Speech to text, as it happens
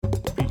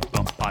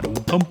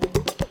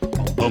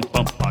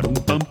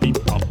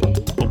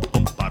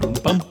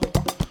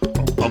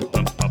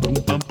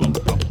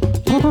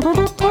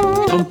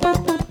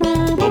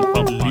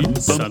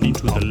Listen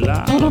to the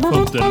laugh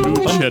of the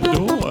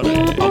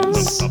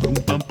luchadores.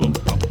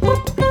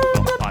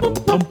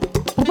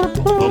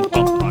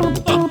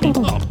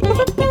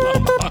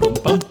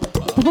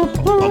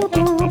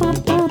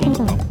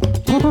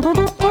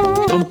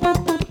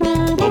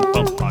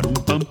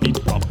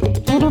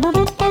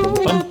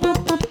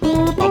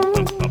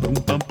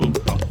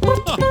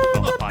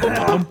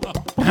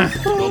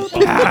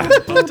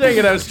 Dang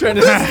it, I was trying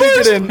to sneak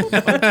it in.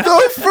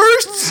 The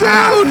first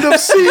sound of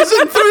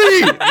season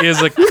 3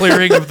 is a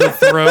clearing of the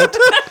throat.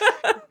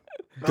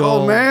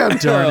 Oh, man.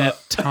 Darn it,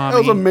 Tommy. That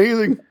was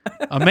amazing.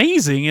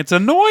 Amazing. It's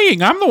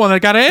annoying. I'm the one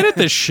that got to edit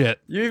this shit.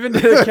 You even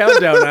did a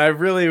countdown. I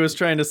really was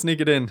trying to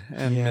sneak it in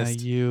and Yeah,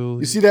 missed.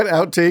 You see that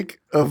outtake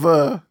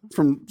of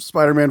from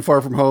Spider-Man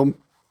Far From Home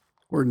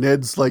where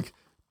Ned's like,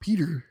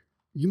 Peter,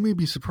 you may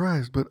be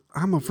surprised, but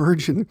I'm a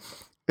virgin.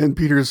 And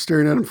Peter is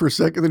staring at him for a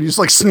second, then he just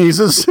like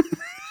sneezes.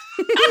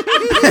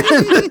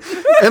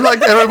 and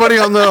like everybody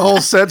on the whole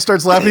set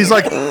starts laughing. He's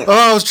like, oh,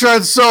 I was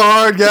trying so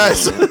hard,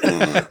 guys.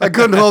 I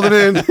couldn't hold it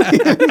in. I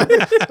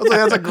was like,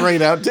 that's a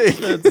great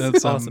outtake.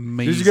 That's Awesome.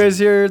 amazing. Did you guys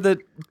hear that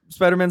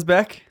Spider-Man's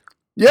back?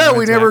 Yeah,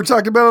 we Spider-Man's never back.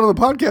 talked about it on the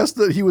podcast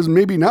that he was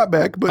maybe not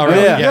back. But All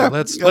right, yeah.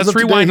 Let's As of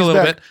today, rewind a he's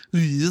little back.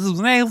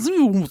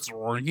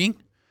 bit.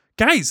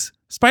 Guys,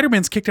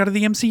 Spider-Man's kicked out of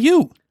the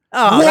MCU.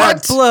 Oh, What?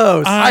 that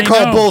blows. I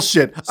call know.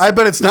 bullshit. I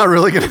bet it's not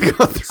really going to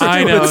go through.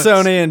 I With know.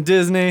 Sony and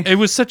Disney. It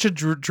was such a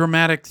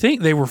dramatic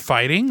thing. They were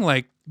fighting,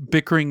 like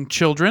bickering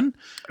children, you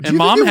and think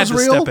mom it had was to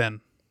real? step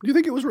in. Do you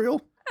think it was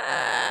real?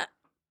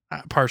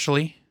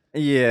 Partially.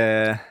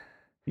 Yeah.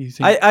 You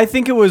think? I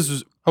think it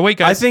was. Oh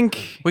wait, I guys.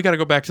 think. We got to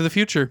go back to the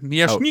future.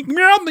 Yes. Oh.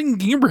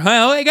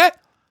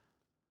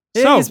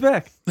 So he's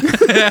back.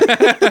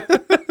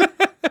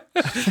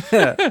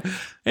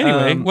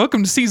 anyway,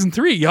 welcome to season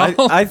 3,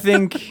 y'all. I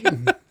think.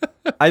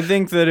 I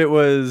think that it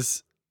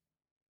was.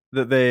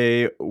 That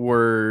they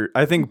were.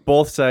 I think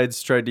both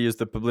sides tried to use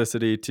the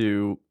publicity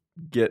to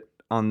get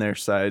on their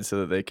side so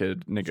that they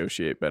could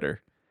negotiate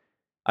better.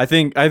 I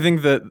think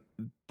that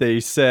they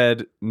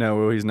said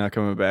no, he's not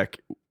coming back,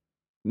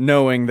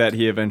 knowing that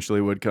he eventually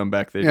would come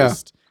back. They Yeah.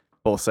 just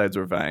both sides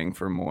were vying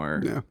for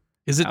more. Yeah.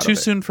 Is it out too of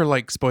it. soon for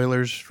like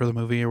spoilers for the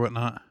movie or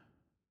whatnot?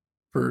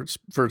 For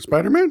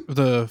Spider-Man?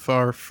 The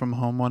Far From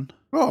Home one.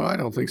 Oh, I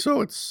don't think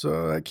so. It's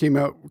that came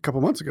out a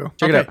couple months ago.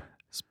 Check it Okay. out.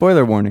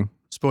 Spoiler warning.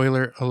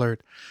 Spoiler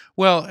alert.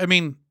 Well, I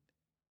mean,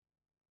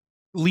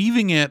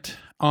 leaving it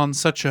on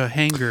such a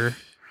hanger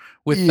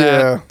with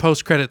Yeah. that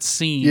post-credits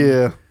scene,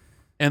 Yeah.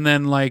 and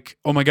then like,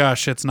 oh my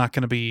gosh, it's not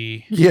going to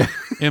be Yeah.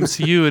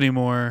 MCU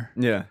anymore.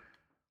 Yeah.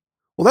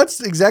 Well,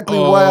 that's exactly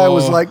why I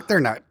was Oh. like, they're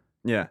not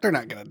Yeah. going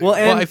to do Well, it.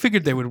 and Well, I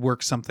figured they would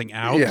work something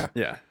out, Yeah.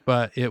 yeah.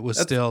 but it was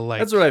still like,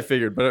 That's what I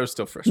figured, but I was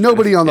still frustrated.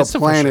 Nobody on the It's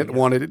still planet frustrating.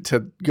 wanted it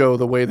to go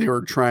the way they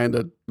were trying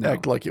to No.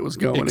 act like it was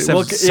going. except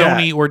Well, yeah.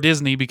 Sony or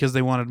Disney because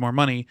they wanted more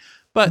money.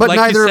 But but like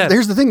neither. you said,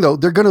 Here's the thing, though: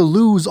 they're going to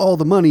lose all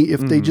the money if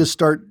they Mhm. just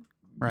start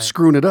right.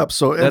 screwing it up.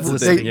 So That's the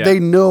they thing, yeah.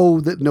 they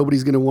know that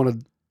nobody's going to want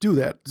to do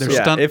that. Their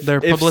So- stunt, their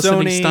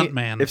publicity stunt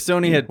man. If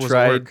Sony had was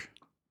tried work.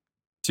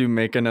 to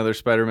make another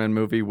Spider-Man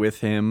movie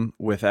with him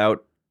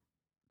without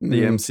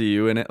the Mhm.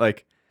 MCU in it,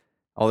 like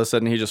all of a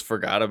sudden he just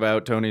forgot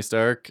about Tony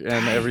Stark and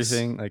Guys.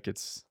 everything. Like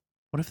it's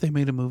What if they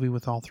made a movie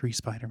with all 3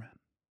 Spider-Men?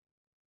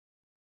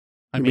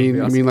 You mean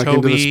like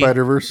Into the Toby-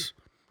 Spider-Verse?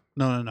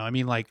 No. I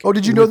mean like. Oh,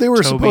 did you know with they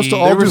were supposed to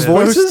Toby- alter were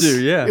supposed voices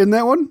to, yeah. in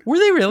that one? Were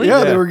they really? Yeah,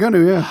 Yeah. they were going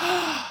to.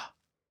 Yeah.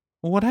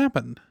 Well, what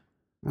happened?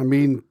 I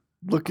mean,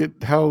 look at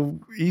how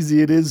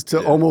easy it is to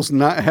Yeah. almost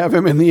not have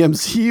him in the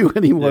MCU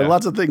anymore. Yeah.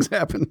 Lots of things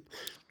happen.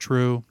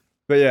 True.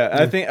 But yeah,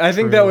 I think that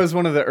True. was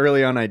one of the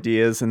early on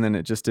ideas, and then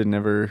it just did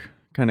never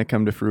kind of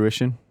come to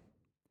fruition.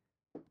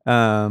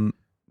 But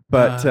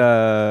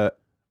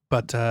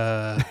But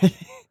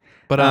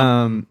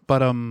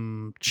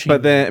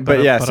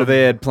so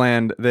they had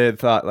planned. They had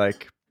thought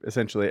like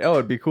essentially, oh,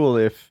 it'd be cool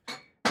if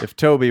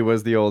Toby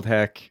was the old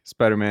hack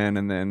Spider-Man,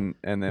 and then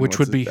which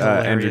would be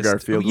hilarious. Andrew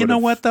Garfield. You know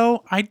would've- what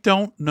though? I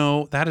don't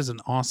know. That is an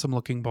awesome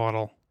looking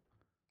bottle.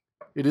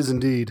 It is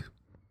indeed.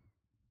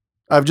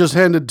 I've just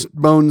handed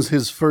Bones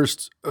his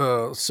first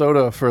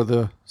soda for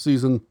the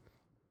season.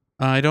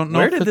 I don't know.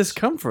 Where if did it's this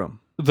come from?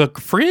 the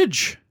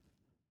fridge?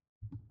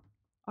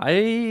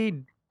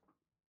 Did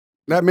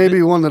That may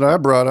be one that I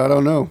brought. I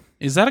don't know.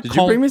 Is that a you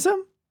colon? bring me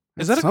some?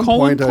 Is that At a some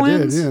colon point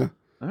cleanse? I did,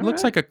 yeah. It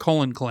looks like a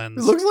colon cleanse.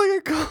 It looks like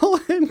a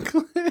colon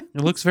cleanse.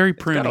 It looks very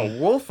It's got a pruny.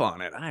 wolf on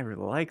it. I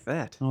really like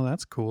that. Oh,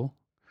 that's cool.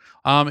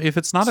 If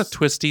it's not a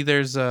twisty,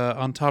 there's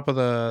on top of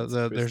there's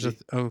a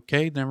twisty.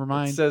 okay. Never It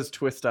mind. says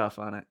twist off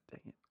on it. Dang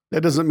it. That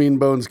doesn't mean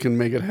Bones can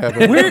make it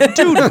happen.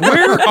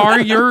 Where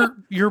are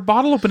your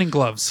bottle opening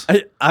gloves?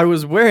 I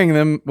was wearing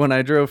them when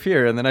I drove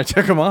here, and then I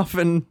took them off,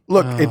 and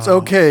Look, it's Oh,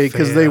 okay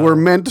because they fail. were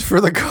meant for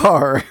the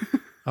car.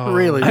 Oh,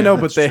 Really? I know,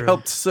 but that's they true.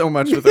 helped so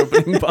much with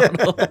opening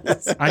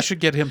bottles. I should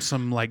get him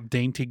some like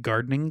dainty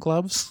gardening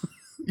gloves.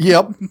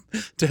 Yep.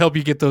 to help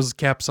you get those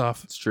caps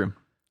off. It's true.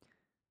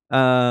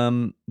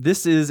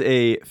 This is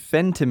a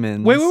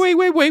Fentimans.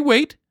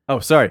 Wait. Oh,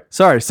 sorry.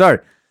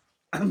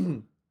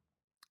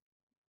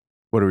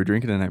 What are we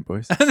drinking tonight,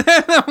 boys?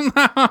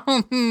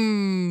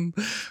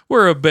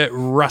 We're a bit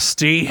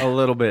rusty. A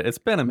little bit. It's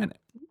been a minute.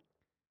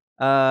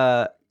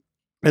 Has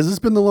this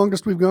been the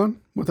longest we've gone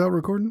without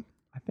recording?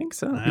 I think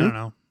so. I don't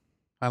know.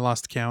 I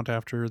lost count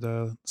after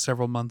the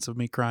several months of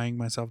me crying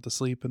myself to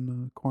sleep in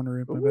the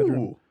corner of my bedroom.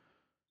 Ooh.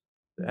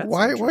 That's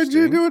Why'd you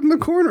interesting. do it in the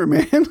corner,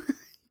 man?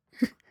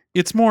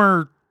 It's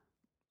more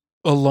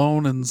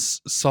alone and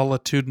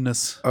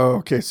solitudinous. Oh,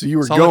 okay. So you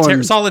were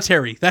going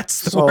Solitary.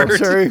 That's the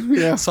solitary. word.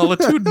 Yeah.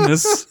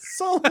 Solitudinous.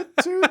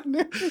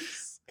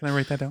 Solitudinous. Can I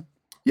write that down?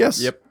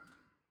 Yes. Yep.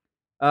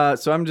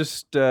 So I'm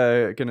just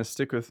gonna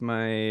stick with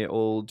my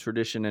old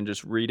tradition and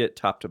just read it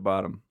top to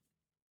bottom.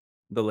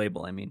 The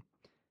label, I mean.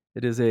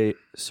 It is a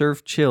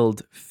serve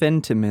chilled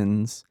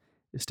Fentimans,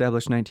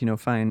 established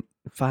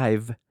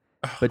 1905,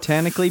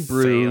 botanically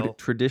brewed fail.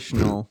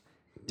 traditional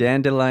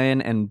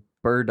dandelion and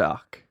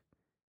burdock,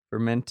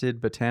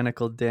 fermented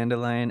botanical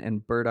dandelion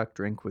and burdock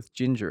drink with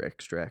ginger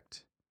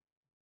extract.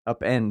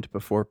 Upend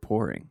before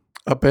pouring.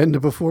 Upend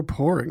before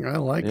pouring. I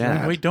like Yeah.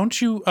 that. Wait, don't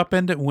you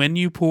upend it when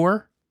you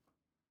pour?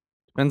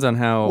 Depends on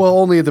how Well,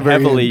 only at the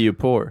very heavily end. you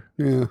pour.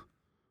 Yeah.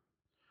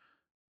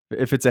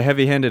 If it's a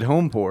heavy-handed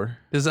home pour,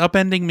 Does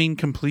upending mean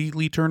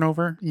completely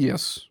turnover?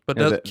 Yes. But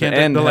Yeah, does, the can't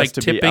end the has like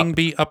to be tipping up.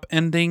 be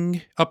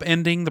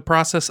upending the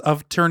process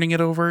of turning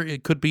it over?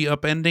 It could be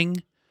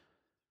upending.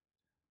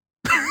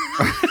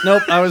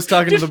 nope. I was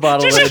talking to the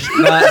bottle lid,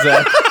 not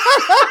Zach.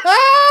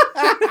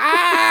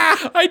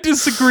 I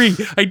disagree.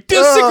 I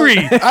disagree.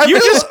 I You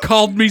feel- just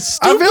called me I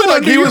stupid. feel like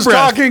under he your was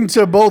breath. talking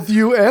to both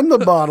you and the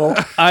bottle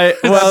at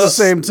Well, the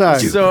same time.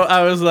 So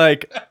I was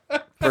like,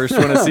 first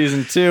one of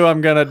season 2,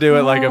 I'm gonna do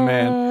it like a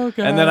man. Oh,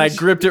 And then I gosh.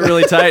 gripped it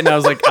really tight, and I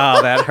was like,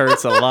 oh, that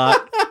hurts a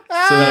lot.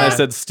 So then I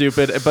said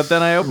stupid, but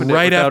then I opened it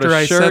Right without after a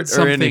I shirt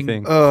said or something.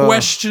 anything.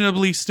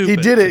 questionably stupid. He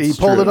did it. He It's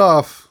pulled true. it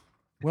off.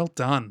 Well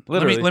done.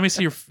 Literally. Let me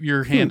see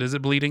your hand. Is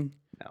it bleeding?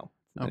 No,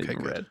 not Okay,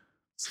 even good. red.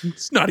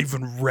 It's not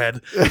even red.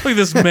 Look at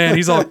this man.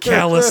 He's all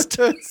calloused.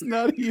 It's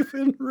not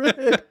even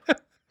red.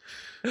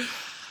 I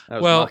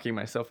was Well- mocking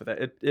myself with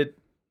that. It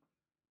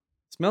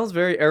smells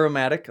very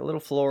aromatic, a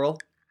little floral.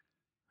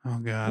 Oh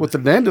god. With the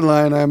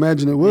dandelion, I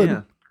imagine it would.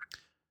 Yeah.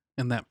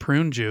 And that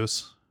prune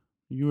juice.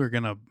 You are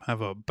gonna have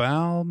a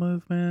bowel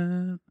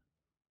movement.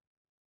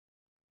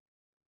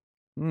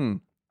 Hmm.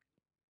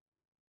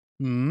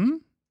 Hmm.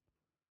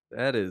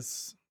 That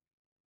is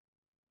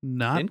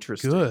Not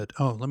Interesting. good.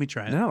 Oh, let me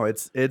try it. no.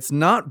 It's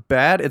not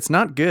bad. It's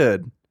not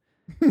good,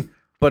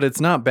 but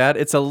it's not bad.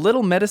 It's a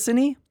little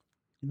medicine-y.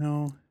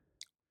 No.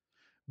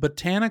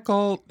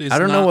 Botanical is I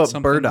don't know not what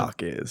something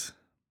burdock is.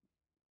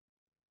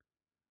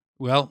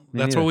 Well, Me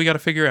that's neither. what we got to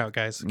figure out,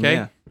 guys. Okay.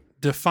 Yeah.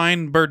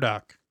 Define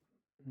burdock.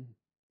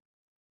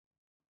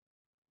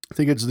 I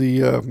think it's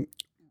the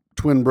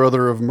twin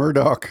brother of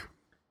Murdoch.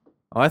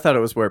 Oh, I thought it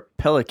was where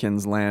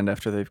pelicans land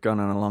after they've gone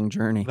on a long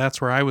journey. That's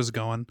where I was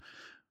going.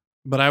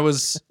 But I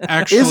was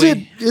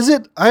actually Is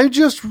it? I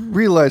just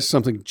realized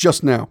something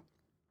just now.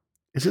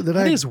 Is it that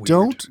That I is weird.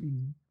 don't?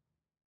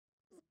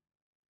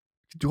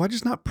 Do I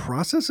just not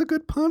process a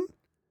good pun?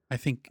 I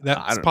think I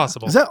that's don't know.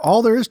 possible. Is that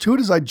all there is to it?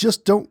 Is I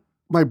just don't?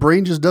 My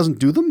brain just doesn't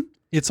do them.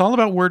 It's all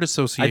about word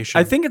association.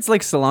 I think it's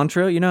like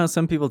cilantro. You know how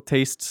some people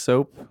taste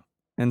soap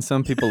and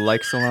some people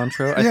like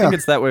cilantro? I Yeah. think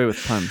it's that way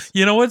with puns.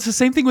 you know, it's the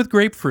same thing with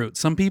grapefruit.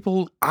 Some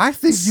people I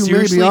think you may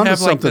seriously be onto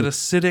have like something. that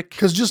acidic.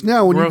 Because just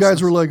now, when you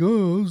guys grossness. were like,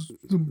 "Oh,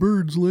 the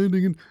birds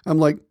landing," and I'm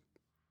like,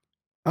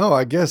 "Oh,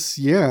 I guess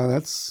yeah,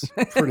 that's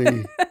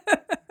pretty."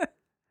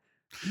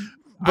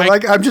 But I-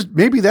 like, I'm just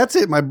maybe that's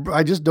it.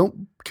 I just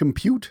don't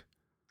compute.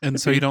 And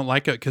so you don't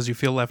like it because you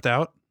feel left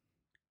out?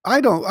 I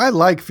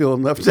like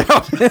feeling left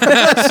out.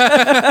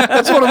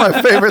 That's one of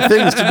my favorite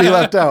things to be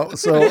left out.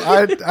 So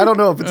I don't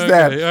know if it's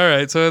that. All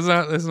right. So it's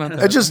not that.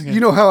 I just Okay. you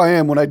know how I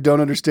am when I don't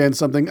understand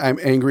something. I'm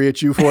angry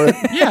at you for it.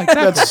 Yeah,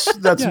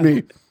 exactly. That's Yeah.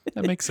 me.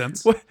 That makes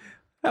sense. What?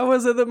 How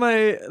was it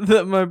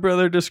that my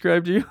brother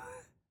described you?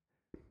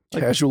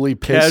 Casually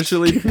pissed.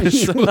 Casually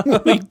pissed off.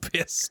 Totally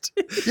pissed.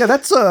 Yeah,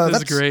 that's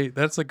That's great.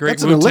 That's a great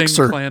That's an Wu-Tang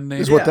elixir, Clan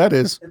name. is what Yeah. that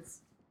is.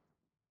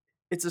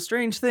 It's a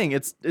strange thing.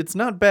 It's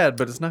not bad,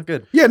 but it's not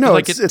good. Yeah, no,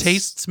 like it's, it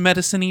tastes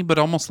medicine-y, but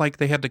almost like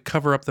they had to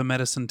cover up the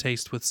medicine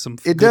taste with some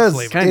It good does.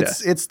 flavor. Kinda.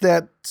 It's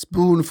that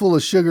spoonful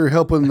of sugar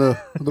helping the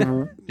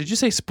Did you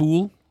say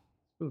spool?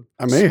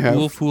 I may have.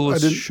 Spoolful of I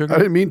didn't, sugar? I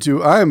didn't mean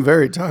to. I am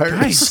very tired.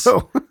 Guys.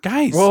 So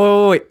Guys.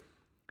 Wait.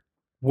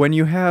 When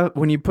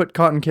you put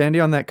cotton candy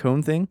on that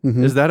cone thing,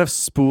 Mhm. is that a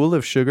spool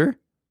of sugar?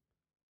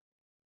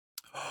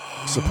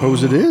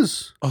 suppose it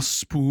is. A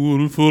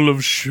spoonful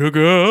of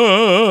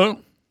sugar.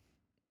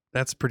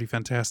 That's pretty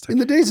fantastic. In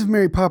the days of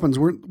Mary Poppins,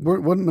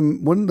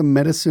 wasn't the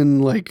medicine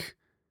like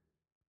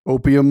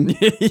opium?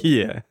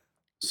 Yeah.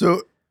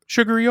 So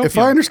Sugary opium. if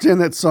I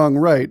understand that song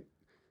right,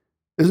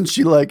 isn't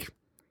she like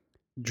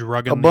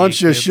Drugging a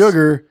bunch the of kids.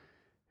 sugar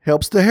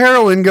helps the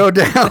heroin go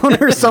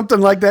down or something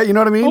like that. You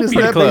know what I mean? Is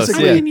Pretty that close,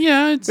 basically? I mean,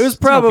 yeah, It was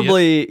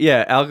probably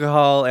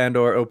alcohol and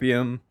or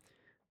opium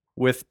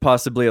with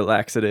possibly a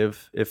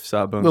laxative if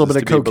Sawbones Little is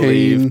bit to of be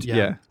cocaine. believed.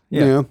 Yeah.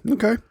 Yeah.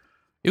 Okay.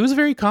 It was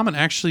very common.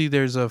 Actually,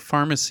 there's a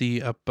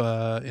pharmacy up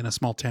in a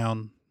small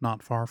town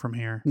not far from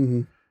here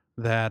hmm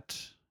that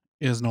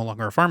is no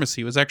longer a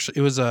pharmacy.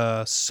 It was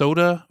a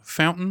soda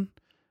fountain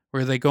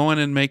where they go in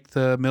and make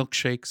the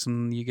milkshakes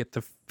and you get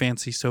the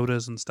fancy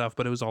sodas and stuff,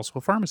 but it was also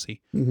a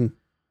pharmacy. hmm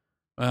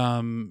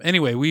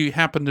Anyway, we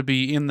happened to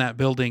be in that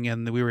building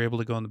and we were able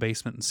to go in the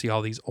basement and see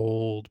all these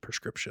old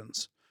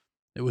prescriptions.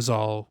 It was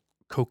all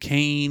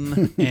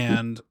cocaine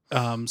and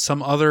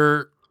some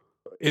other,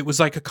 it was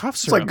like a cough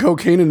It's syrup. like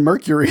cocaine and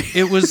mercury.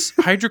 It was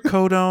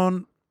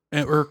hydrocodone,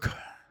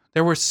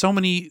 there were so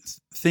many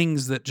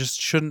things that just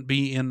shouldn't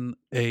be in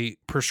a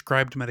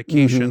prescribed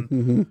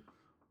medication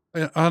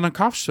on a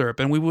cough syrup.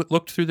 And we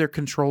looked through their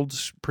controlled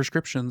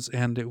prescriptions,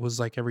 and it was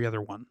like every other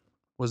one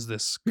was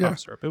this cough Yeah.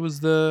 syrup. It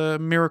was the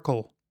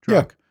miracle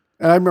drug.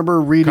 And I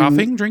remember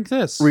Coughing, drink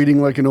this.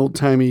 reading like an old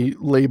timey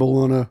label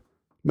on a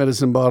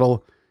medicine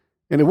bottle,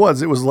 and it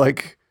was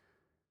like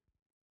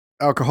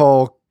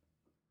alcohol,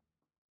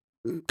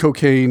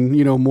 cocaine,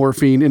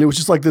 morphine, and it was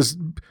just like this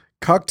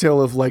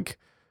cocktail of like,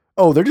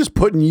 oh, they're just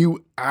putting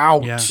you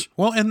out. Yeah.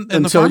 Well, and the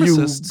Until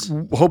pharmacists,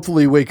 you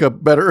hopefully wake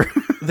up better.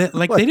 they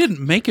didn't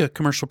make a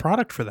commercial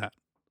product for that.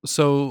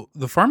 So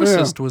the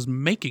pharmacist was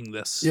making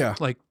this. Yeah.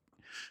 Like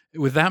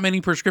with that many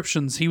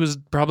prescriptions, he was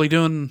probably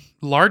doing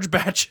large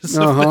batches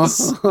of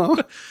this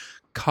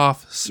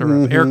cough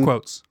syrup. Air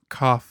quotes,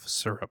 cough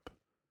syrup.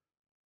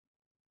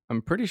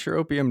 I'm pretty sure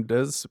opium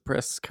does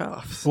suppress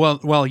coughs.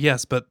 Well,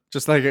 yes, but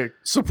Just like a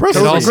Suppresses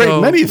It a great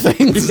also- many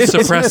things. it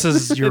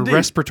suppresses your Indeed.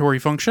 respiratory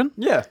function.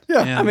 yeah.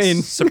 Yeah. And I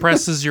mean-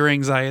 suppresses your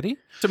anxiety.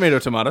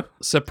 Tomato.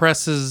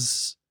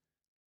 Suppresses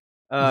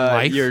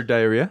Life? Your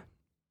diarrhea.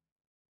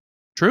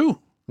 true.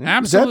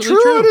 Yeah. Is that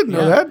Absolutely true? I didn't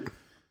know that.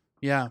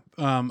 Yeah.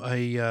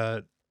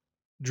 A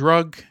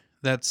drug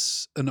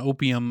that's an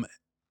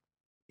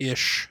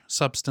opium-ish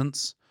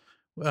substance.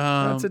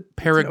 It's an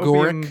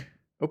Paregoric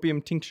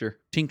opium tincture.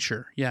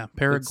 tincture. Yeah,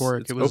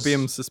 paregoric. It's It was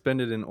opium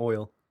suspended in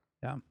oil.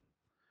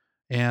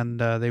 and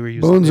they were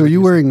using. Bones, they are were you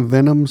using- wearing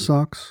Venom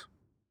socks?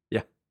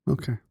 Yeah.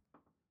 Okay.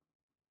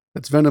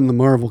 That's Venom, the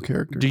Marvel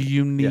character. Do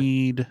you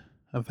need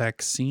a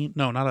vaccine?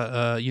 No, not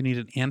a. You need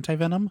an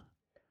anti-venom.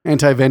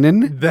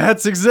 Anti-venin?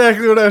 That's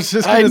exactly what I was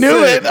just I gonna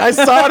knew say. it. I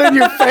saw it in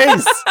your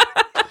face.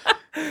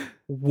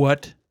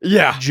 What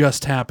Yeah.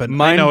 just happened? I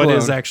Mind know it blown.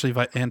 is actually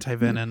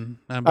anti-venom.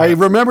 I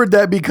remembered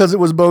that because it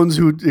was Bones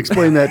who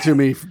explained that to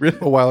me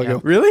a while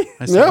ago. Really?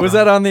 I Yeah. Was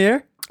that on the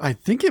air? I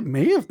think it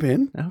may have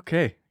been.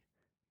 Okay.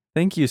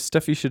 Thank you.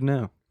 Stuff you should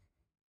know.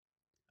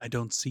 I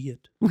don't see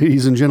it.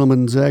 Ladies and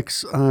gentlemen,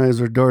 Zach's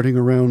eyes are darting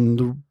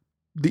around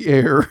the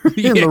air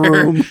in the air.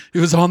 room. It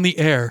was on the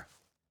air.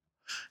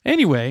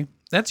 Anyway,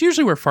 that's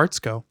usually where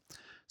farts go.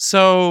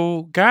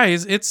 So,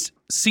 guys, it's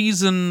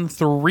season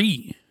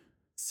 3.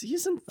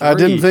 Season 3. I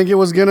didn't think it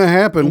was going to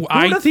happen.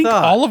 I would've think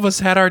thought? all of us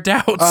had our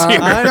doubts here.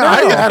 I know.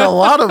 I had a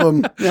lot of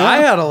them. I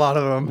had a lot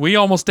of them. We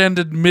almost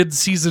ended mid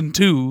season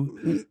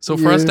 2. So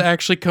for us Yeah. to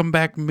actually come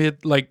back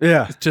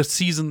Yeah. to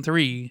season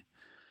 3,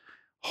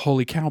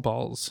 holy cow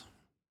balls.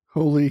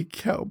 Holy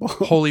cowballs.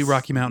 Holy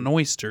Rocky Mountain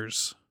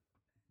oysters.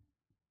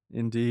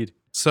 Indeed.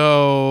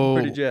 So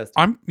Pretty jazzed.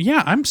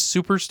 I'm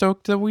super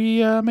stoked that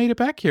we made it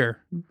back here.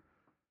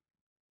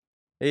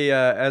 Hey,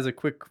 as a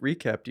quick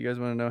recap, do you guys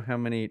want to know how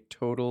many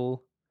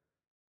total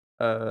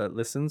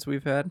listens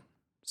we've had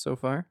so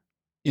far?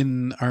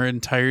 In our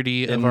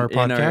entirety of In- our in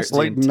our- podcast.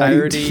 Like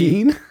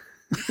entirety- 19?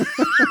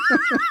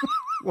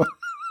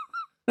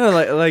 No,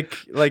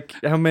 like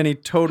how many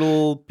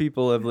total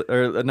people have,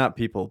 or not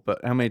people, but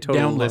how many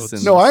total Downloads.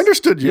 listens? No, I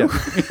understood you.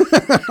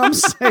 I'm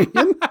saying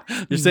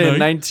You're saying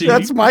 19?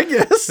 that's my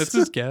guess. That's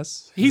his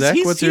guess. He's Zach,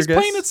 what's your he's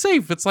playing guess? it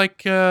safe. It's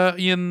like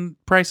in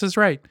Price is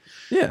Right.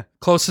 Yeah.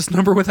 Closest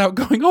number without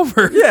going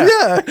over. Yeah.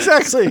 Yeah,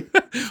 exactly.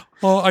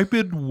 Oh, I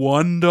bid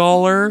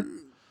 $1.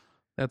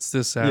 That's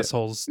this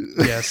asshole's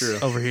guess True.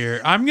 over here.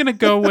 I'm gonna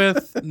go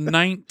with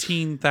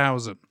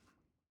 19,000.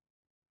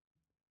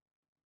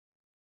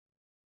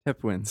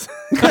 Hep wins.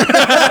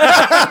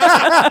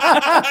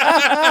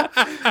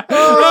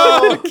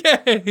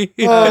 Okay.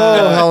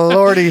 Oh,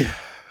 lordy.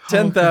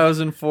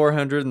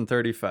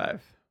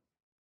 10,435.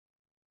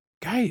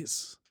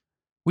 Guys,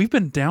 we've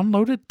been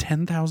downloaded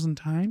 10,000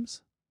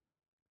 times.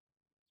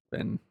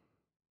 And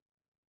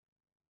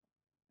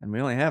we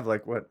only have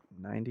like what,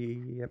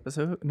 90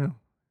 episodes? No,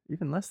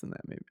 even less than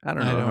that maybe. I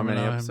don't know how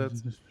many know.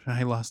 episodes.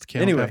 I lost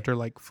count Anyway, after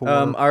like 4.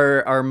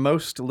 Our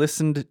most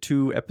listened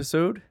to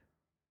episode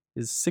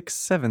is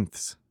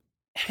 6/7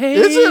 Hey,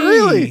 Is it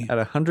really? at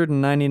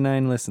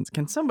 199 listens.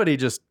 Can somebody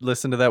just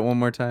listen to that one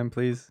more time,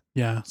 please?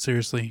 Yeah,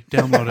 seriously,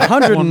 download it.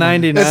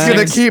 199. It's going to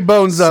Six, keep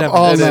Bones up seven.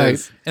 all It night.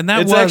 is. And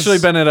that It's was actually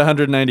been at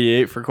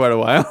 198 for quite a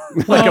while,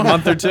 like a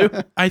month or two.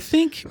 I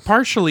think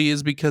partially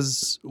is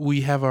because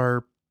we have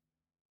our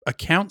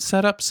account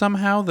set up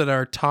somehow that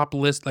our top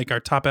list, like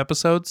our top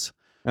episodes,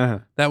 Uh-huh.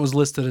 That was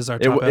listed as our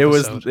It, top it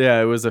was episode.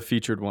 it was a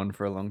featured one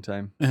for a long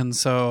time. And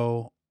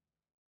so,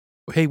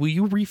 hey, will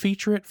you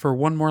refeature it for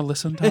one more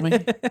listen, Tommy?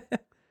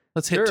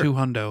 Let's hit Sure.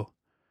 200.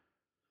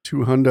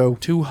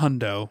 200.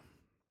 200.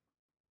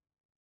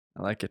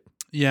 I like it.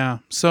 Yeah.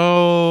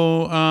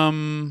 So,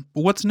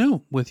 what's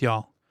new with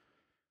y'all?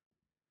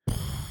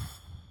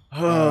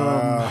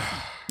 I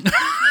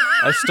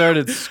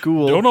started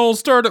school. Don't all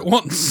start at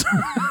once.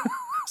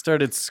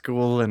 Started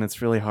school, and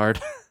it's really hard.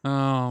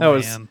 Oh,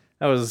 That man.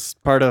 was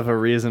part of a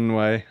reason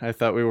why I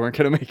thought we weren't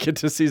going to make it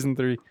to season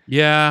 3.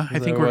 Yeah, I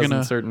think we're wasn't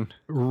going to certain.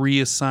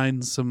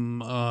 reassign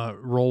some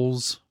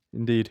roles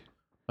Indeed.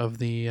 of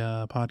the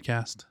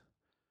podcast.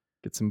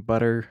 Get some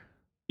butter.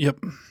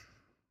 Yep.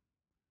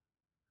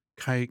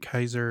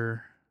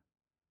 Kaiser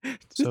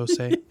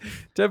Sose.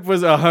 Deb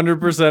was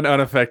 100%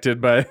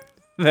 unaffected by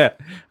that.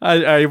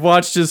 I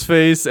watched his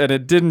face, and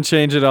it didn't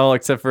change at all,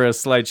 except for a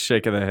slight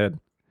shake of the head.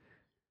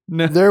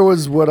 No, There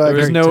was what I. there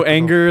was very no typical.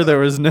 anger. There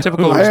was no.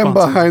 Typical I am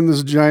response. behind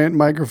this giant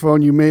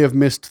microphone. You may have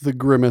missed the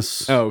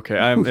grimace. Oh, okay.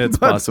 It's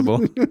But-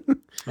 possible.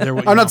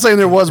 I'm not saying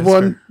there was That's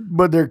one,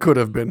 but there could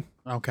have been.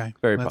 fair. Okay.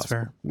 Very That's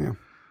possible. fair. Yeah.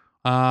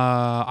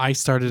 I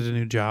started a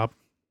new job.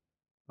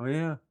 Oh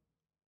yeah.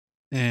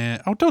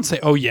 And don't say,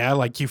 oh yeah,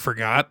 like you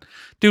forgot.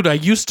 Dude, I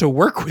used to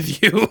work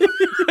with you.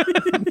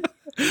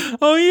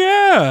 Oh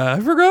yeah, I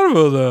forgot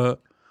about that.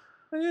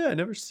 Oh, yeah. I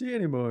never see you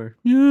anymore.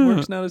 Yeah.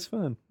 Work's not as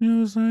fun.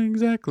 Yes,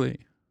 exactly.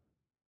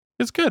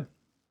 It's good.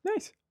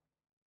 Nice.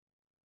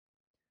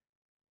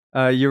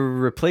 Your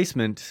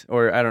replacement,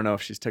 or I don't know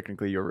if she's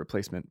technically your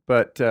replacement,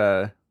 but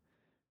a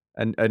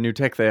new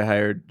tech they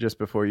hired just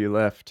before you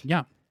left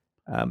Yeah.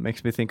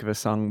 makes me think of a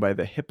song by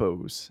the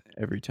Hippos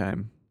every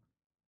time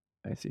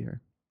I see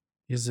her.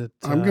 Is it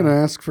I'm going to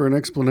ask for an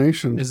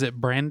explanation. Is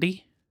it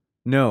Brandy?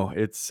 No,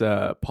 it's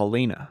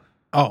Paulina,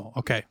 Oh,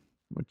 okay.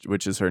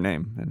 which is her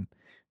name, and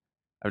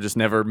I've just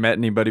never met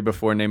anybody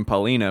before named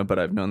Paulina, but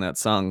I've known that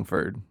song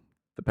for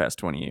the past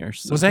 20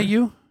 years. so- Was that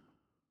you?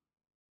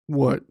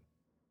 What?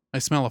 I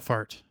smell a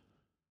fart.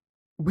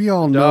 We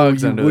all know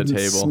Dogs you under the wouldn't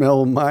table.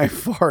 smell my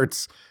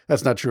farts.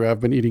 That's not true. I've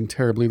been eating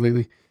terribly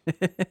lately.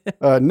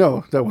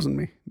 No, that wasn't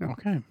me. No,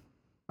 Okay.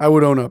 I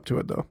would own up to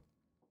it though.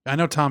 I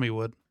know Tommy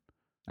would.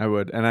 I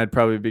would, and I'd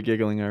probably be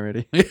giggling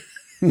already.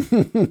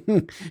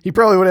 He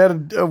probably would have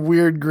had a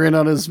weird grin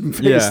on his face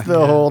Yeah.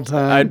 the whole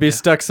time. I'd be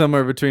stuck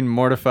somewhere between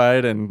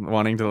mortified and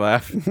wanting to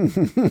laugh. I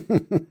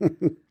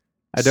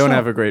don't So-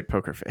 have a great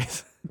poker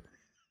face.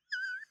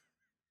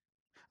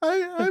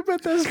 I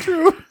bet that's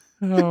true.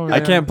 Oh, I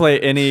can't play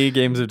any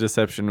games of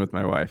deception with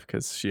my wife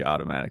because she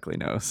automatically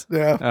knows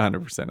Yeah.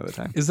 100% of the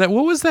time. Is that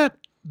what was that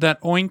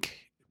oink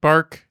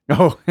bark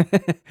Oh,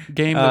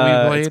 game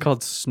that we played? it's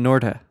called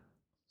Snorta.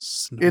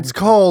 It's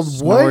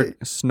called what?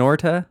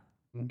 Snorta?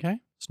 Okay.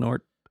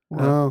 Snort.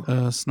 Wow.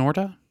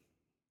 Snorta.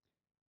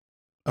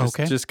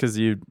 Okay. Just because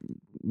you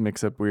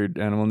mix up weird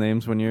animal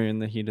names when you're in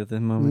the heat of the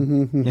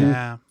moment. Mhm, mhm.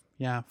 Yeah.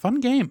 Yeah. Fun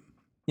game.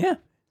 Yeah.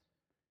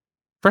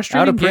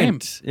 Frustrating Out of game.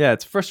 print. Yeah,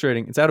 it's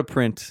frustrating. It's out of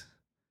print,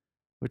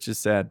 which is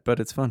sad,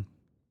 but it's fun.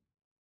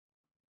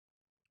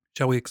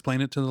 Shall we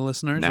explain it to the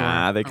listeners?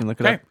 Nah, or- they can look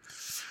it okay. up.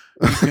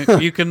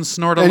 You can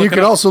snort a And look you it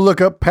can up. also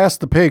look up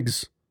Past the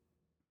Pigs.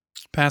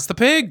 Pass the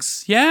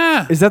pigs.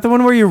 Yeah. Is that the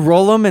one where you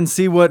roll them and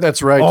see what?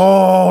 That's right.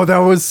 Oh, that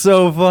was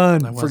so fun.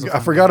 That was a I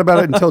fun forgot game. about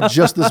it until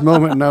just this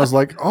moment, and I was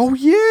like, "Oh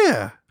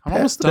yeah." I'm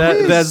almost Past the done.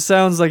 Pigs. That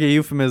sounds like a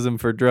euphemism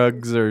for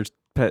drugs or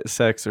pet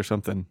sex or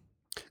something.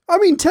 I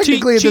mean,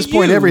 technically, at to this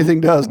point, you-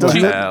 everything does,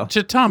 doesn't Wow. it?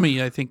 To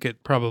Tommy, I think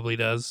it probably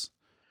does.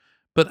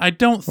 But I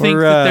don't think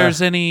Or, that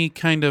there's any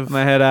kind of. I'm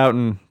gonna head out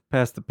and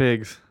pass the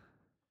pigs.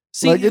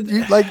 See, like,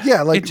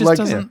 it just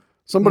doesn't.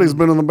 somebody's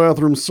been in the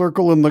bathroom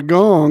circling the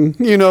gong.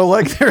 You know,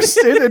 like there's.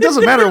 It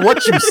doesn't matter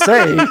what you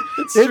say.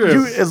 It's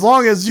true. As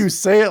long as you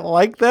say it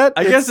like that.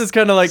 I guess it's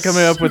kind of like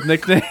coming up with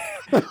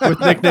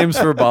nicknames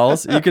for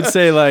balls. You could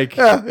say like,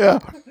 Yeah.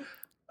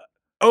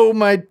 "Oh,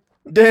 my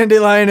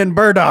dandelion and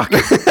burdock,"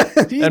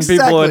 and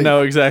people would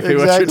know exactly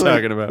what you're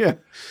talking about. Yeah.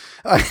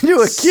 I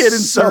knew a kid in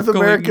South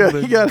Circling America.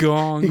 the He got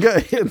gong.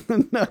 hit in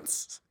the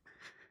nuts,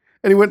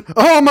 and he went,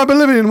 "Oh, my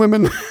Bolivian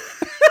women."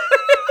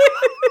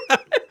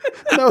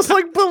 And I was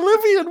like,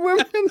 "Bolivian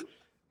women."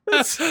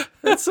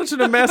 That's such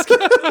an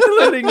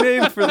emasculating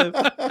name for them.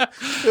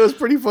 It was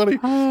pretty funny.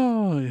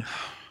 Oh,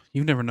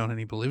 you've never known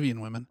any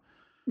Bolivian women.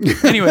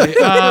 Anyway,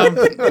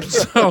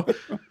 so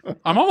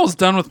I'm almost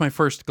done with my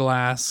first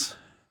glass.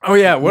 Oh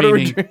yeah, what are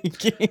we Meaning-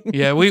 drinking?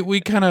 Yeah,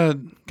 we kind of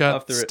Off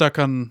got the rip. stuck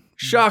on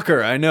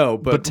Shocker, I know,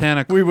 but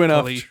botanical. we went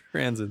off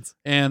transits.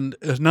 And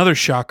another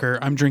shocker,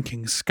 I'm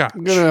drinking scotch.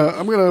 I'm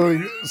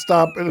gonna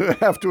stop and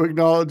have to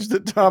acknowledge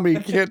that Tommy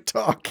can't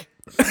talk.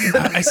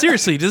 I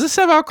seriously, does this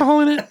have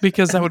alcohol in it?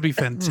 Because that would be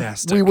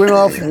fantastic. We went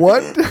off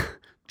what?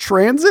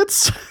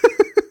 Transits?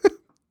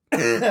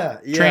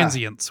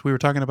 Transients. We were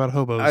talking about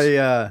hobos.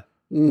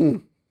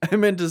 Mm. I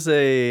meant to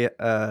say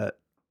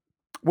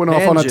Went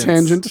off on a tangents.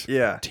 tangent.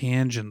 Yeah.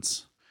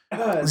 Tangents.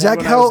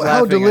 Zach,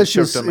 how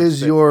delicious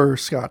is your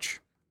scotch?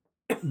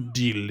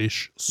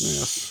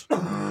 Delicious.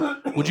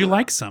 Would you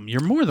like some?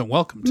 You're more than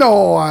welcome to.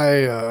 No,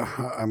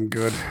 I'm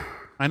good.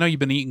 I know you've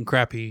been eating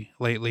crappy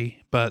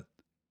lately, but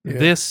Yeah.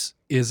 this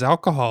is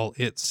alcohol.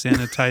 It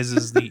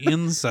sanitizes the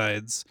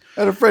insides.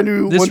 I had a friend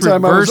who This one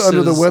time I was under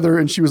the reverses- weather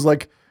and she was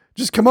like,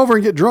 "Just come over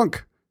and get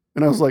drunk,"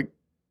 and I was like,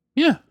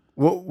 Yeah.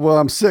 Well,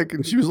 I'm sick,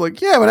 and she was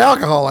like, "Yeah, but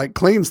alcohol like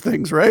cleans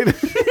things, right?"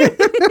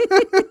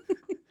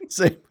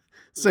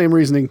 Same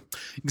reasoning.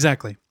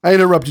 Exactly. I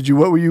interrupted you.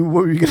 What were you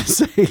gonna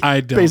say?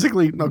 I don't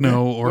Basically, okay.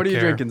 know or What are you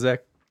care. drinking,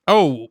 Zach?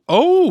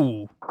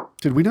 Oh.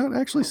 Did we not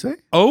actually say?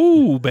 Ban.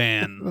 Oh,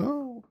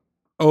 Ban.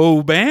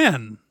 Oh.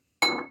 Ban.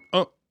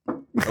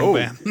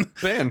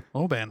 Ben.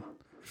 Ban.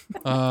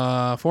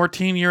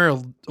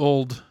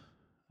 14-year-old.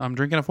 I'm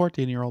drinking a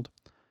 14-year-old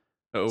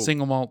Oh.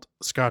 single malt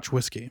Scotch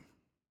whiskey.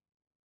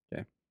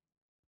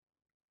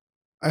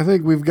 I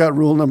think we've got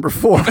rule number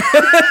 4.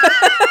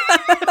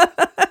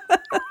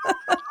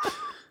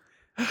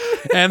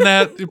 And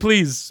that,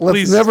 please, Let's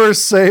please, never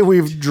say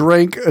we've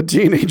drank a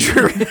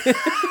teenager.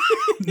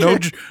 no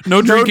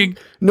drinking.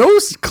 No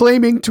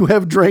claiming to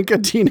have drank a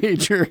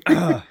teenager.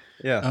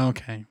 Yeah.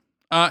 Okay.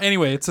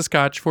 Anyway, it's a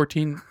Scotch,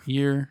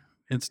 14-year.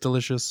 It's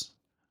delicious.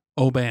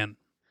 Ban.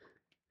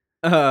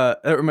 That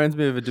reminds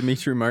me of a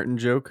Dimitri Martin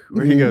joke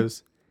where he Mhm.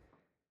 goes,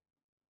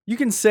 "You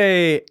can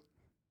say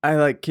I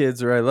like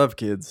kids or I love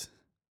kids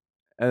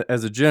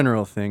as a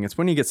general thing. It's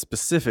when you get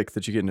specific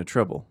that you get into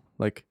trouble.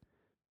 Like,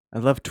 I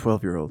love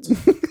 12-year-olds.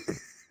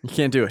 You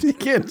can't do it." You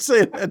can't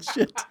say that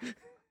shit.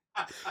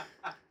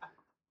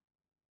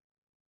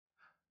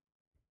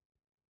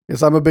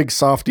 Yes, I'm a big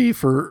softie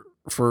for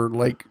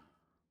like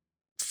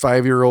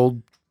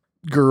 5-year-old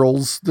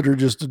girls that are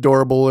just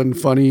adorable and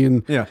funny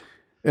and Yeah.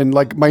 and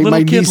like my Little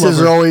kid nieces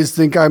lover. always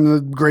think I'm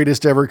the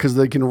greatest ever because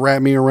they can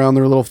wrap me around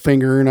their little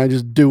finger and I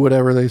just do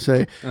whatever they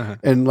say. Uh-huh.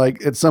 And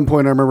like at some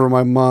point I remember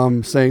my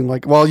mom saying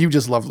like, "Well, you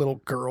just love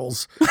little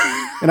girls."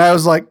 And I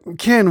was like,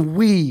 "Can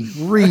we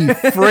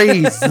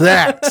rephrase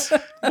that?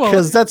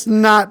 Because that's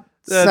not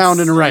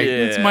sounding right." yeah.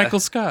 It's Michael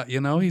Scott,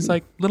 he's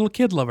like little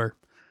kid lover.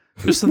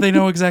 Just so they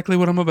know exactly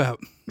what I'm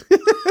about.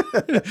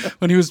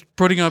 When he was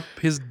putting up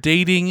his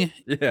dating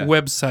Yeah.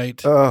 website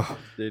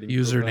Dating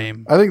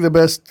username. I think the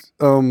best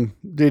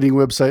dating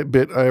website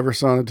bit I ever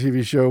saw on a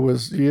TV show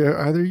was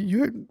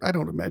I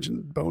don't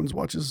imagine Bones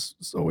watches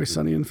It's Always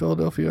Sunny in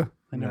Philadelphia.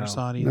 I never No.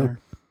 saw it No. either.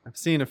 I've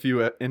seen a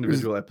few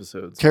individual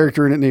episodes.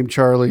 Character in it named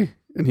Charlie,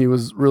 and he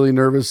was really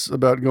nervous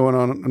about going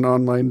on an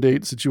online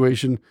date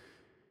situation,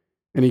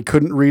 and he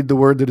couldn't read the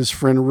word that his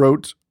friend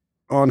wrote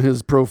on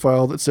his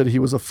profile that said he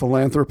was a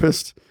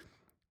philanthropist.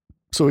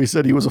 So he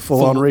said he was a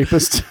full-on Full-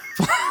 rapist.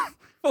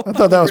 I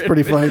thought that was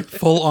pretty funny.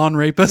 Full on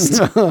rapist.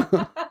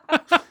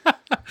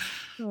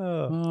 Oh.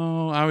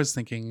 Oh, I was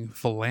thinking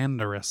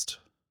philanderist.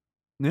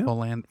 Yeah.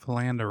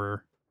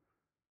 Philanderer.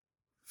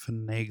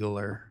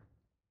 Finagler.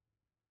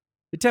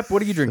 Hey, Tep,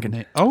 what are you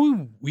drinking?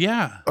 Oh,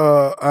 yeah.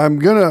 I'm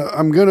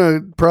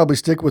gonna probably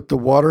stick with the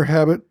water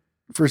habit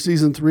for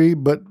season 3,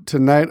 but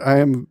tonight I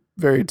am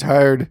very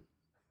tired,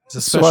 It's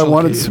a so I special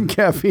wanted occasion. some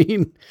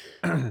caffeine.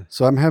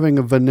 So I'm having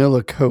a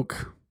vanilla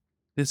Coke.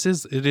 It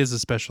is a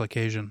special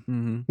occasion.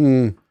 Mm-hmm.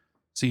 Mm.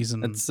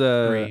 Season It's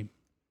 3.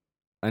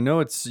 I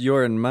know it's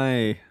your and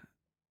my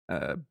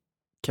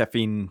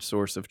caffeine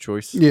source of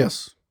choice,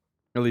 Yes.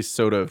 or at least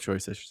soda of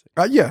choice, I should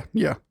say.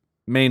 Yeah.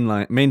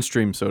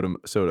 Mainstream soda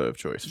of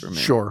choice for me.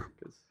 Sure.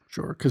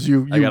 Because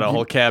you I got a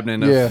whole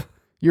cabinet of. yeah.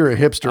 You're a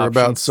hipster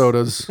about options.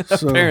 sodas.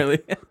 So. Apparently,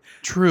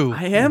 True.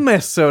 I am a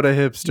soda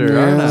hipster, Yeah.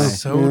 aren't I?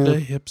 Soda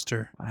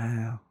hipster.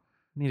 Wow.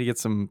 I need to get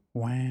some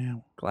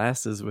Wow.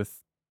 glasses with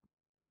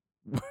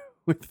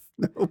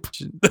Nope.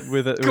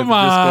 with Come this on.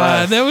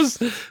 glass. That was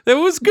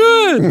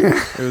good.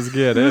 It was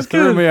good. It was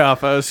threw good. me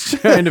off. I was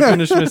trying to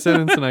finish my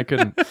sentence and I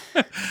couldn't.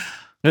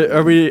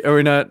 Are we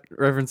not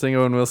referencing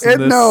Owen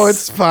Wilson? No,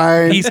 it's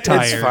fine. He's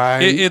tired. It's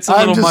fine. It's a I'm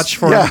little just- much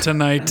for yeah. him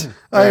tonight.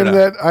 I am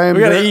Fair that. we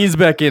gotta ease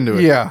back into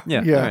it. Yeah.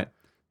 Yeah. Yeah. All right.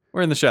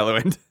 We're in the shallow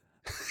end.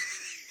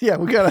 Yeah,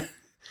 we gotta.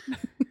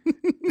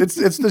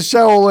 it's the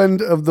shallow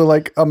end of the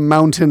like a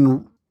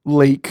mountain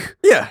lake.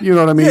 Yeah. You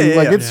know what I mean? Yeah,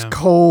 like yeah. it's Yeah.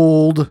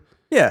 cold.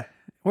 Yeah.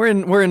 We're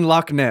in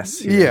Loch Ness.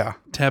 here. Yeah.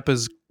 Tep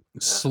is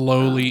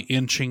slowly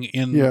inching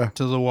into Yeah.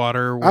 the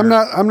water. I'm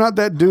not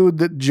that dude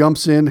that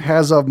jumps in,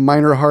 has a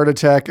minor heart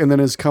attack, and then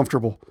is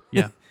comfortable.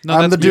 Yeah. No,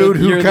 I'm that's the dude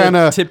who You're the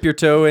kinda- tip your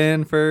toe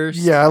in first.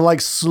 Yeah, I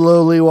like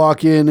slowly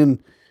walk in, and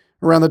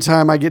around the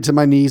time I get to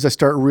my knees, I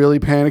start really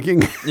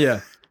panicking.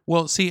 Yeah.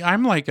 Well, see,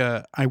 I'm like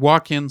I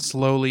walk in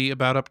slowly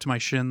about up to my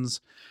shins,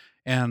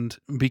 and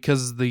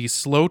because the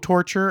slow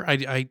torture,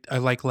 I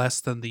like less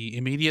than the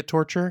immediate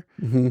torture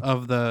Mhm.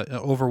 of the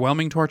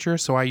overwhelming torture.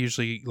 So I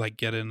usually like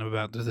get in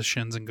about to the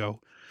shins and go,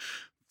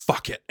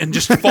 fuck it, and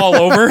just fall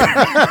over.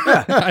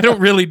 I don't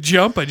really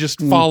jump. I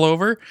just fall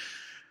over.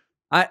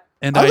 I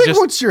I think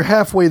once you're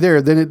halfway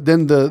there,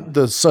 then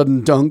the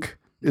sudden dunk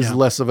is Yeah.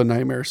 less of a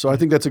nightmare. So I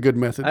think that's a good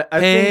method. I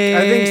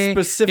think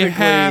specifically you're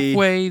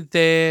halfway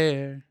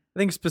there. I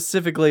think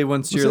specifically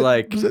once Was you're it-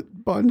 like was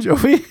it Bon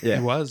Jovi?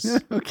 It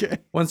was. Okay.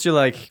 once you're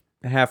like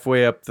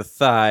halfway up the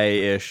thigh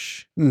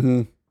ish,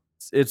 Mm-hmm.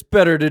 it's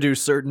better to do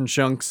certain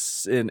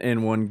chunks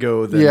in one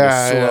go than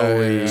Yeah, to yeah,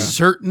 slowly. yeah.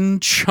 Certain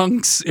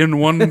chunks in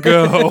one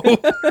go.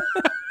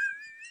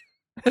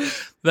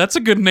 That's a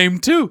good name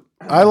too.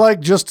 I like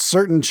just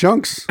certain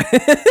chunks.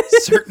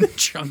 Certain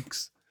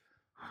chunks.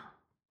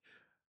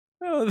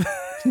 Oh,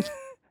 you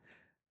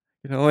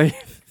can only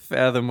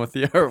fathom what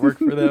the artwork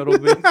for that will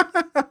be.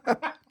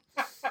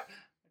 I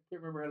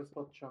can't remember how to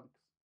spell chunks.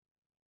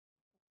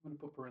 I'm gonna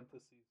put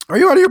parentheses. Are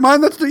you out of your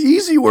mind? That's the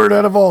easy word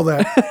out of all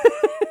that.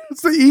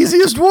 It's the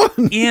easiest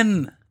one.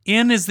 In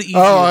is the easiest.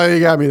 Oh, you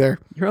got me there.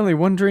 You're only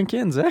one drink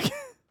in, Zach.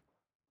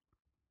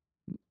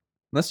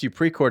 Unless you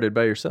pre-corded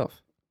by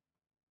yourself.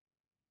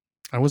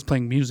 I was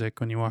playing music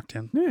when you walked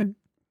in. Yeah.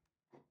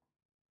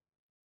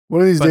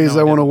 One of these But days, no,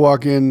 I I want to didn't.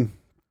 walk in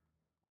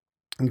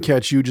and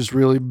catch you just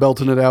really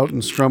belting it out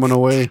and strumming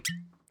away.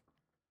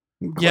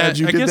 I'm glad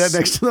Yeah, you I did guess- that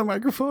next to the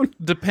microphone.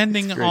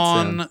 Depending It's a great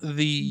on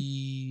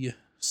the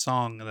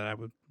song that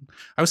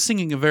I was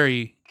singing a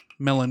very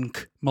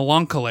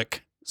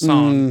melancholic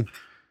song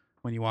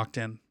when you walked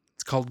in.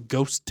 It's called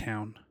Ghost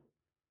Town.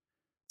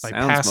 By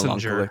Sounds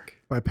Passenger. melancholic.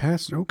 By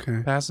past,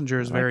 okay. Passenger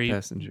is I like very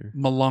Passenger.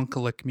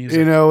 melancholic music.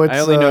 You know, it's I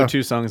only know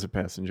 2 songs of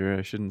Passenger.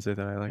 I shouldn't say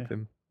that I like Yeah.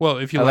 them. Well,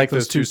 if you I like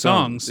those two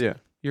songs, Yeah.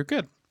 you're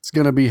good. it's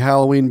gonna be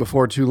Halloween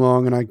before too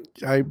long, and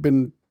I've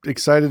been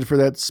excited for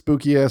that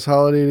spooky ass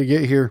holiday to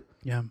get here.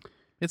 Yeah.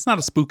 It's not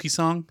a spooky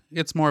song.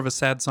 It's more of a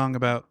sad song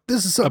about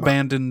This is something.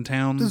 abandoned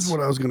towns. This is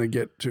what I was gonna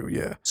get to.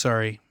 Yeah.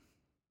 Sorry.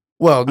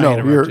 Well, I no,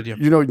 interrupted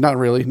you. not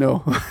really.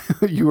 No,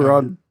 you were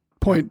on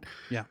point.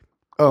 Yeah.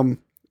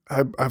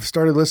 I've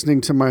started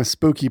listening to my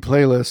spooky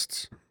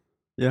playlists.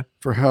 Yeah.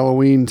 For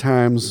Halloween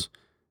times,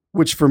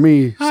 which for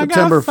me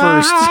September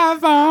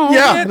 1st.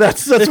 Yeah,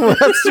 that's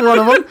one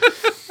of them.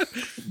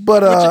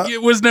 But Which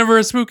it was never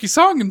a spooky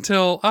song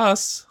until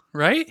us,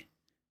 right?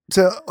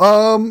 yeah,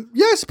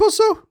 I suppose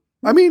so.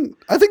 I mean,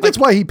 I think that's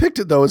why he picked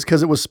it though, is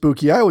because it was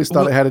spooky. I always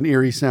thought Well, it had an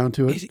eerie sound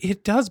to it.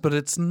 It does, but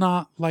it's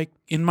not like,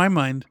 in my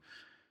mind,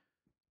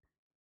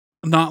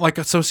 not like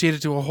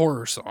associated to a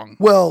horror song.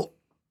 Well,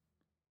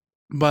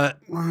 But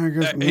I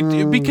guess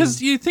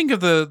because you think of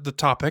the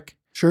topic,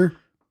 sure.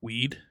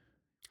 weed,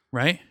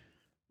 right?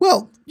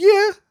 Well,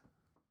 yeah.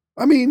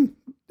 I mean,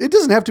 it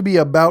doesn't have to be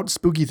about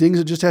spooky things.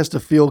 It just has to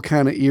feel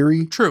kind of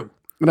eerie. True.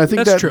 And I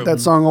think That's true. that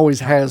song always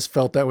has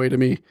felt that way to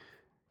me.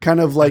 Kind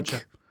of like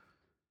Gotcha.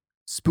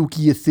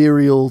 spooky,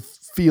 ethereal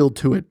feel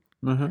to it.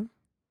 Mm-hmm.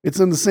 It's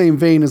in the same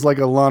vein as like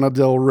a Lana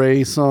Del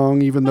Rey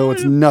song, even though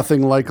it's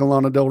nothing like a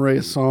Lana Del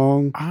Rey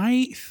song.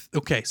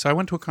 Okay, so I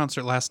went to a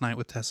concert last night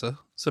with Tessa.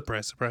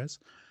 Surprise, surprise.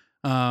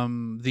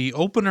 The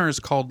opener is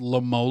called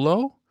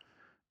Lamolo,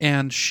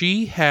 and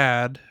she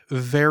had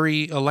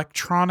very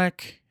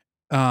electronic,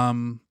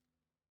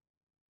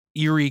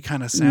 eerie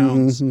kind of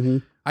sounds.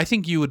 Mhm. I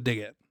think you would dig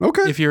it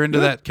Okay. if you're into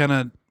Yeah. that kind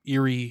of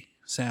eerie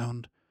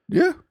sound,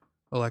 Yeah.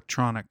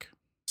 electronic.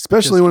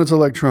 Especially Just- when it's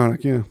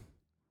electronic, yeah.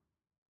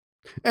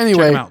 Check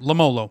Anyway, them out,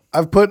 Lamolo.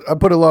 I put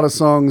a lot of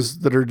songs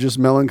that are just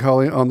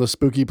melancholy on the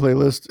spooky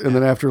playlist, and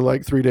then after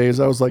like 3 days,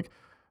 I was like,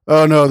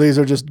 "Oh no, these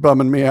are just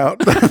bumming me out.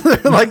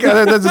 Like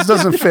that just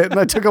doesn't fit," and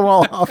I took them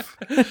all off.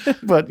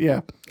 But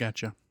yeah,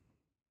 Gotcha.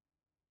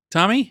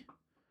 Tommy,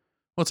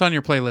 what's on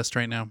your playlist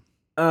right now?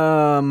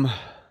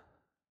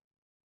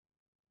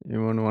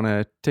 Anyone want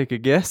to take a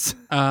guess?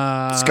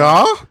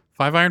 ska.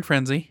 Five Iron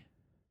Frenzy.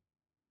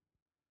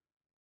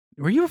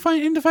 Were you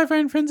into Five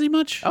Iron Frenzy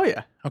much? Oh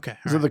yeah. Okay.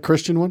 Is it the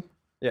Christian one?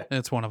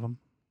 It's one of them.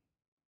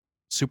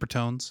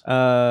 Supertones.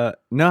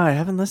 No, I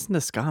haven't listened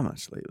to ska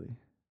much lately.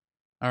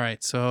 All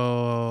right,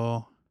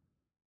 so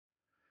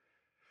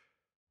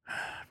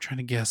I'm trying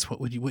to guess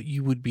what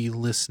you would be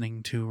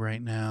listening to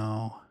right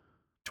now.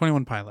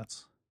 21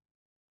 Pilots.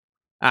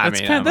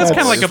 That's kinda that's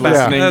kinda like a just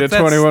best- listening to that's-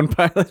 21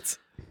 Pilots.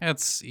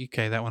 That's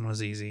okay. That one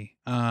was easy.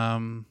 Hey,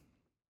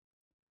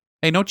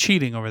 no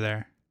cheating over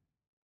there.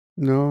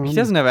 No, He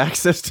doesn't have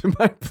access to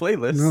my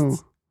playlist. No.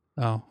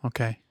 Oh,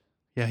 okay.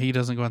 Yeah, he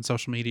doesn't go on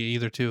social media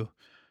either. Too,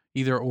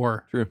 either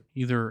or. True.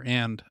 Either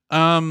and.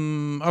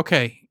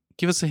 Okay.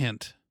 Give us a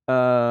hint.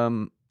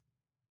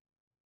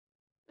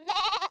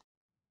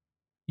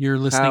 You're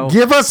listening. How-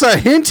 Give us a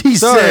hint. He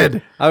Sorry,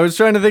 said. I was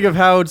trying to think of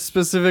how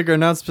specific or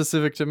not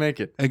specific to make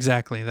it.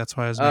 Exactly. That's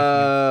why I was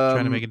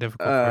trying to make it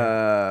difficult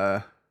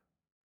for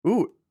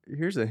Ooh,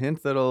 here's a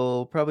hint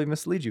that'll probably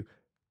mislead you.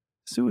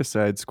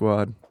 Suicide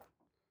Squad.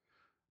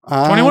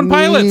 21 I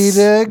Pilots. Need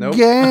a Nope.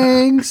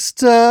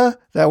 gangsta.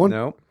 That one.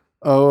 No.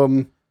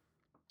 I'm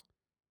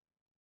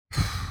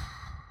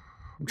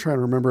trying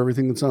to remember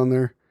everything that's on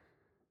there.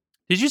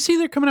 you. Did you see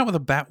they're coming out with a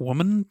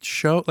Batwoman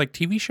show, like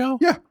TV show?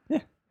 Yeah.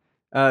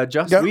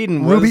 Joss Yeah,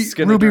 Whedon Ruby was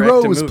going to Ruby direct a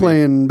Rose movie.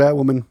 playing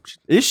Batwoman.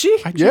 Is she?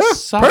 I Yeah,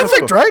 just saw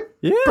perfect, cool. right?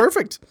 Yeah.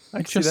 Perfect. I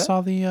can see just that.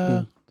 saw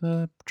the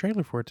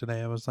trailer for it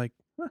today. I was like,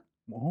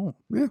 whoa.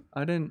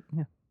 I didn't.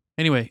 Yeah.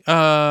 Anyway,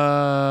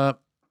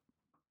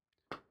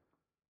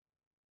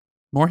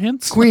 more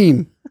hints?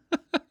 Queen.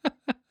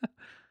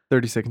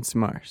 30 Seconds to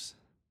Mars.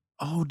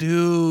 Oh,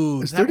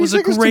 dude, Is that 30 was a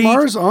Seconds great to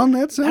Mars on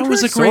that soundtrack? That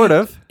was a great Sort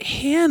of.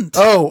 hint.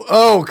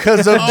 Oh,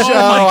 because of. Oh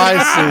Oh, my I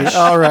gosh. see.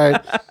 All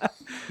right.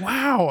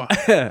 Wow.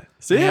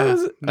 See, Yeah. I That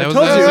was- told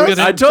that was a good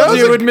I hint. told That was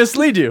you a- it would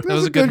mislead you. That was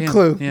was a a good good hint.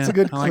 clue. Yeah, It's a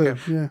good I like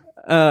clue. it.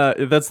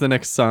 Yeah. That's the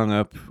next song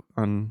up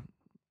on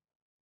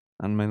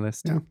my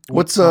list. Yeah.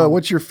 What song?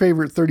 What's your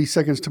favorite 30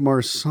 Seconds to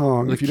Mars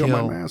song, The if you don't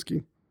mind Kill. my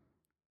asking?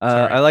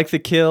 Sorry. I like The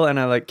Kill and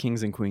I like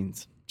Kings and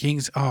Queens.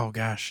 Kings. Oh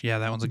gosh, yeah,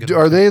 that one's a good.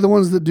 Are one. they the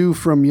ones that do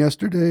From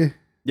Yesterday?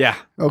 Yeah,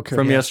 Okay.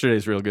 from Yeah.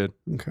 yesterday's real good.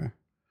 Okay.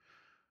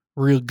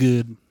 real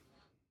good?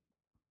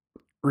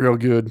 Real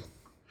good.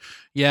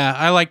 Yeah,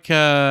 I like.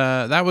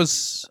 That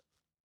was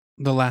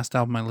the last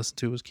album I listened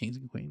to was Kings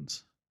and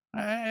Queens.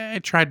 I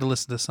tried to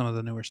listen to some of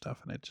the newer stuff,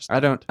 and it just I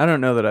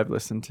don't know that I've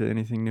listened to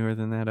anything newer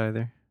than that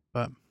either.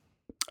 I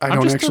I'm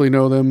don't just actually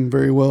know them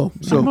very well.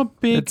 I'm So, a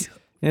big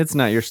It's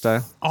not your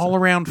style.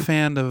 all-around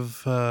fan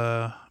of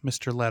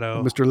Mr.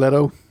 Leto. Mr.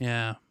 Leto,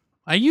 Yeah,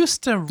 I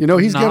used to. You know,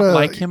 he's not got a-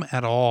 like him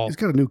at all. he's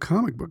got a new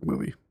comic book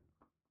movie.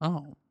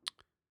 Oh,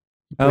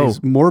 He plays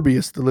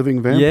Morbius, the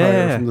living vampire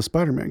Yeah. from the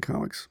Spider-Man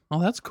comics. oh,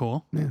 that's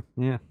cool.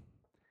 Yeah.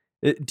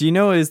 Do you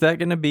know, is that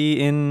going to be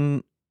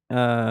in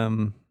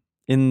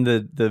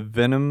the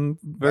Venom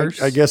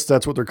verse? I guess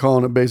that's what they're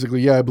calling it,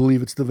 basically. Yeah, I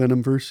believe it's the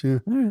Venom verse. Yeah,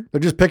 All right.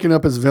 they're just picking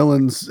up his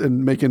villains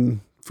and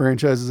making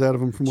franchises out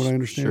of them, from what I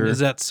understand. Sure. Is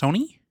that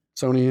Sony?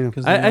 Sony, yeah.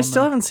 'Cause they I own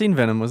still the- haven't seen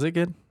Venom. Was it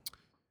good?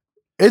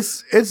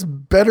 It's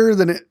better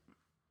than it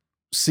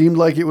seemed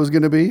like it was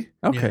going to be.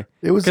 Okay.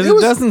 It was. Because It it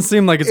was doesn't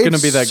seem like it's going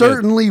to be that good.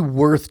 certainly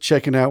worth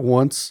checking out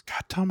once.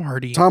 God, Tom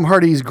Hardy. Tom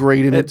Hardy's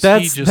great in it.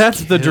 That's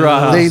just the kills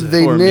draw. it.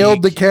 They for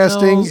nailed me. the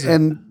casting, Kills it.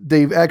 and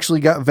they've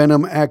actually got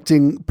Venom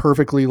acting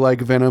perfectly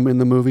like Venom in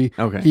the movie.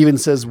 Okay. He even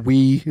says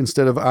 "we"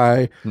 instead of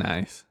 "I,"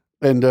 Nice.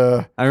 and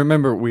I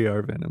remember We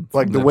Are Venom.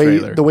 like from the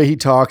trailer. way he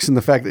talks and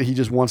the fact that he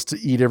just wants to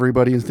eat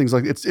everybody and things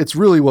like it's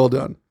really well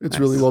done. It's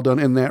really Nice. well done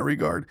in that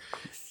regard.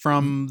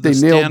 From the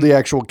They nailed the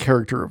actual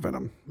character of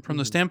Venom. from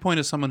the standpoint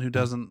of someone who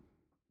doesn't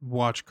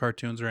watch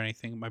cartoons or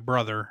anything. My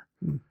brother,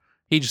 Mm.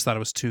 he just thought it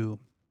was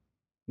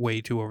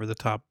way too over the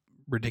top,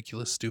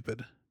 ridiculous,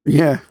 stupid.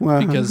 Yeah,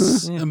 well,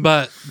 Because, Yeah.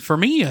 but for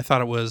me, I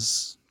thought it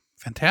was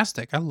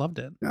fantastic. I loved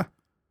it.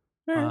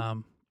 Yeah.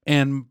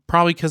 And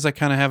probably because I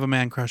kind of have a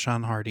man crush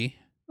on Hardy.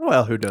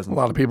 Well, who doesn't? a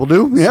lot of people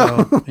do.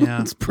 Yeah, So,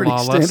 yeah, it's pretty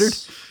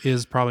Lawless standard.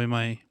 Is probably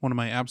one of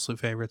my absolute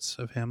favorites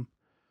of him.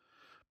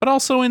 But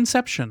also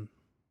Inception.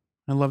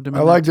 I loved him. I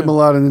liked him a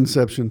lot in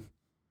Inception.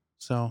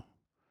 So,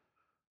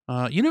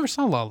 you never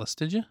saw Lawless,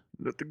 did you?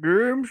 Let the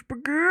games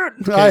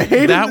begin. I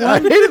hated that I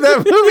one? hated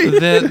that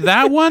movie.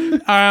 That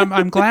one,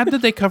 I'm glad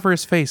that they cover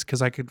his face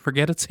because I could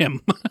forget it's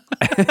him.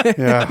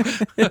 Yeah,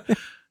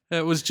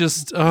 It was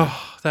just, that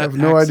I have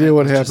no accent idea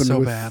what was just happened so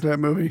with bad. that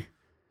movie.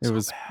 It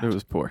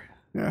was poor.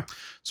 Yeah.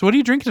 So what are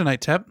you drinking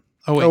tonight, Tep?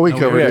 Oh wait, Oh, we no,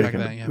 covered already it. talked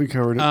that, yeah. We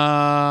covered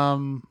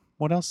it.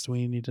 What else do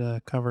we need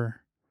to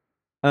cover?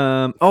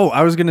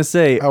 I was gonna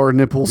say Our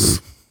nipples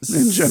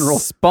in general.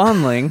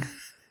 Spawnling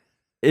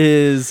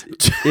is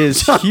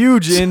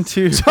huge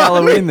into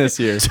Halloween this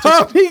year.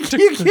 Tommy,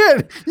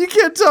 you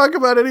can't talk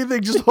about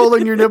anything just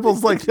holding your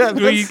nipples like that.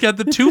 Well, you got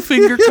the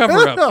 2-finger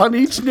cover up on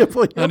each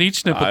nipple. on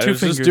each nipple, I two was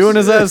fingers. just doing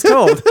as I was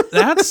told.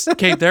 That's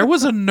okay. There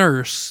was a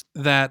nurse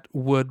that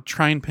would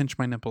try and pinch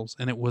my nipples,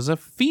 and it was a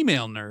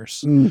female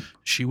nurse. Mm.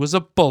 She was a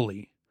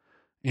bully,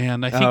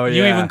 and I think Oh,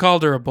 you yeah. even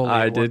called her a bully.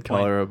 I at one did call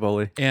point. her a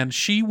bully. And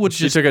she would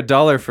She just took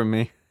 $1 from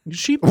me.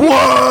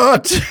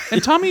 What?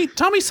 and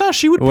Tommy saw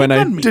she would pick When I-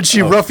 on me. Did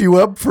she rough you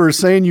up for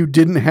saying you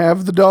didn't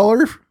have the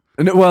dollar?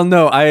 Well,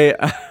 no,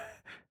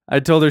 I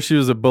told her she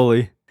was a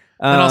bully.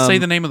 And I'll say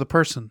the name of the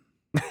person.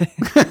 No,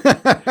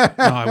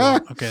 I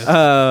won't.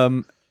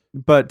 Okay.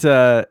 But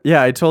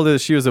yeah, I told her that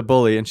she was a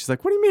bully, and she's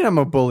like, "What do you mean I'm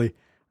a bully?"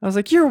 I was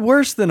like, "You're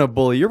worse than a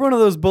bully. You're one of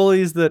those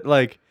bullies that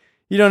like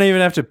you don't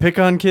even have to pick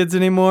on kids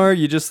anymore.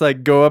 You just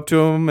like go up to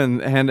them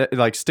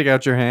and stick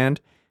out your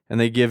hand, and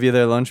they give you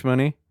their lunch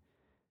money."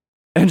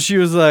 And she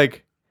was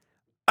like,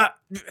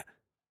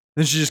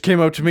 then she just came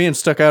up to me and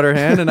stuck out her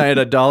hand, and I had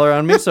 $1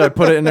 on me, so I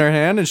put it in her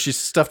hand, and she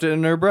stuffed it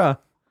in her bra.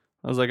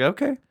 I was like,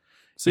 okay.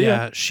 So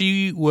yeah,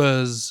 she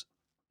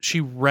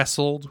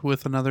wrestled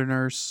with another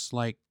nurse.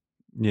 Like,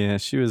 yeah,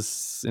 she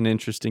was an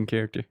interesting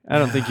character. I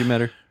don't think you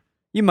met her.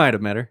 You might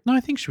have met her. no, I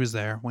think she was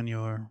there when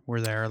you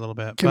were there a little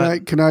bit. Can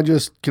but I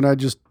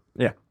just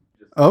Yeah.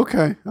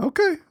 Okay.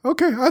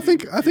 I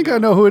think I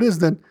know who it is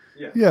then.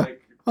 Yeah.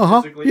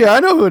 Uh-huh. physically- Yeah, I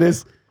know who it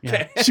is.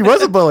 yeah. She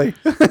was a bully.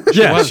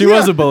 Yeah, she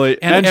was a bully,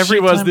 And and every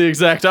she was time- the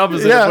exact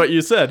opposite Yeah. of what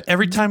you said.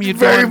 Every time you'd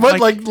Very go, much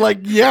like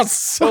yes,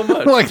 so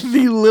much. like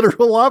the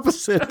literal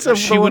opposite. Of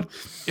she would.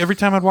 Every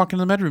time I'd walk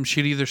into the bedroom,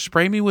 she'd either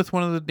spray me with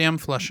one of the damn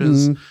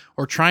flushes Mhm.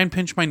 or try and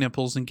pinch my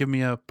nipples and give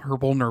me a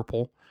purple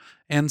nurple.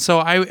 And so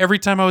every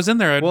time I was in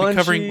there, I'd Well, be and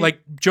covering, she- like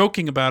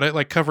joking about it,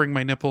 like covering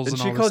my nipples and,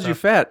 And all she this called you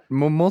stuff. fat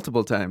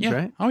multiple times, Yeah.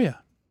 right? Oh yeah.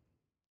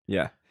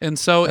 Yeah. And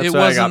so That's it why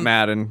I wasn't. got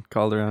mad and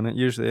called her on it.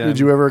 Usually, Did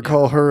you ever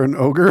call her an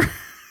ogre?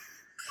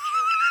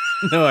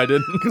 No, I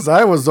didn't. Because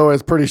I was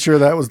always pretty sure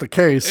that was the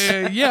case.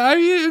 Yeah, I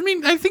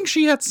mean, I think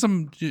she had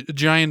some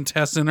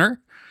giantess in her.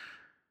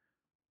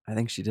 I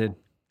think she did.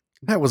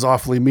 That was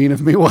awfully mean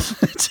of me,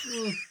 wasn't it?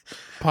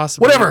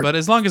 possibly. Whatever. But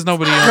as long as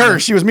nobody Her,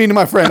 she was mean to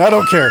my friend. I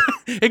don't care.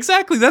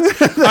 exactly.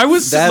 I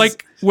was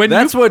like when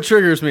That's what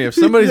triggers me. If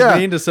somebody's Yeah.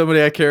 mean to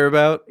somebody I care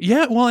about,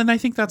 yeah. Well, and I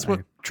think that's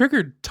what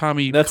triggered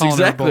Tommy. That's calling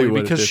exactly her a bully what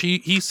it because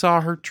did. he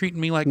saw her treating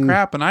me like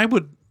crap, and I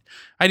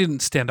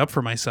didn't stand up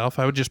for myself.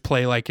 I would just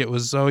play like it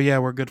was, oh yeah,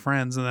 we're good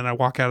friends, and then I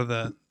walk out of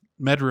the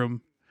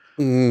bedroom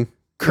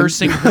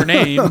cursing her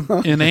name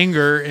in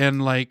anger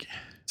and like.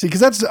 See,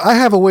 because I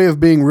have a way of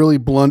being really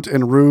blunt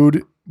and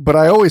rude, but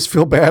I always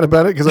feel bad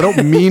about it because I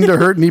don't mean to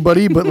hurt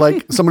anybody. But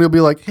like somebody will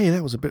be like, "Hey,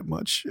 that was a bit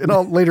much," and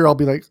later I'll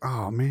be like,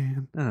 "Oh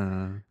man."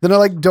 Then I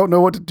like don't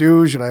know what to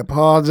do. Should I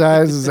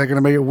apologize? Is that going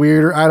to make it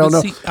weirder? I don't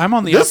know. See, I'm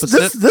on the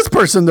opposite. This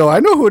person though, I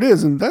know who it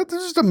is, and that's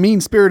just a mean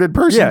spirited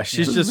person. Yeah,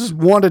 she's just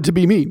wanted to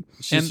be mean.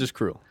 she's just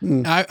cruel.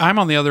 I'm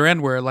on the other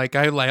end where like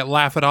I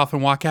laugh it off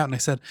and walk out, and I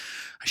said,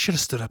 I should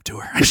have stood up to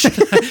her. I should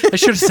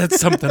have said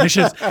something. I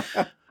should,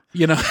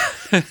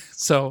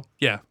 So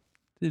yeah,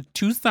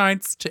 2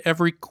 sides to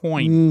every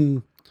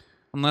coin,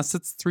 unless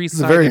it's 3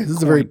 sided. This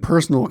is a very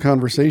personal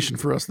conversation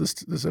for us. This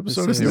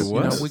episode. This is- Isn't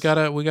it? was. We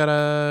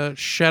gotta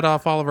shed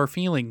off all of our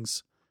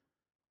feelings.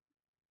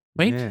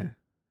 Wait, Yeah.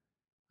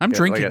 I'm Got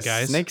drinking, like a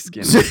guys. Snake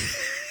skin.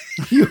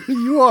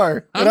 you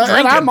are, I'm and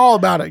drinking. I'm all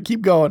about it.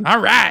 Keep going. All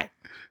right,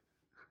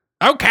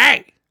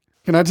 okay.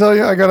 Can I tell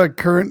you? I got a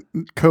current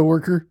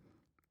coworker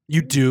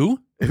You do?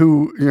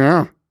 who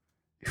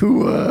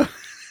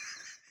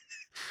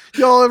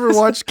y'all ever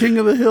watch King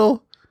of the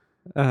Hill?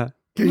 Uh-huh.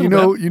 Okay, you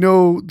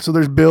know. So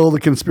there's Bill, the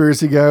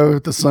conspiracy guy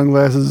with the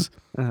sunglasses.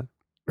 Uh-huh.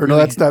 Or no,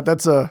 that's not.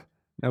 That's No,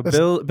 That's-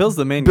 Bill's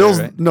the main Bill's.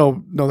 guy, right?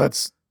 No,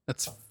 that's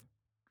That's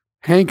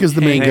Hank is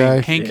the main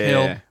guy. Hank Yeah.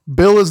 Hill.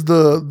 Bill is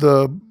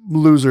the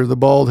loser, the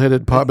bald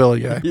headed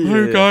potbelly guy.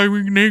 Hey, guy,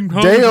 we named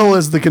Dale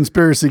is the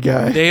conspiracy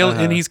guy. Dale,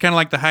 Uh-huh. and he's kind of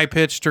like the high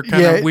pitched or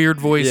kind Yeah. of weird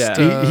voiced.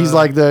 Yeah. He's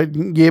like the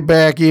get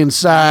back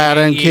inside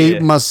and keep Yeah.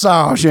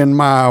 massaging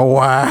my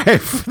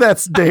wife.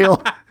 That's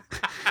Dale.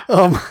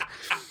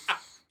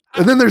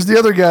 And then there's the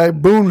other guy,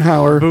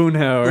 Boonhauer,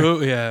 Boonhauer. oh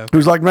yeah.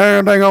 who's like,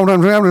 man,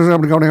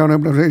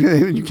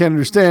 you can't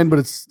understand, but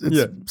it's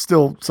Yeah.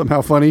 still somehow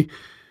funny.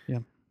 Yeah.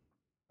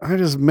 I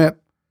just met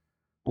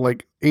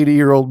like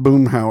 80-year-old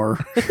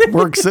Boonhauer,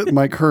 works at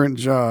my current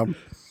job,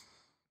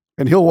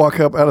 and he'll walk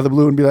up out of the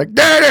blue and be like,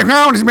 and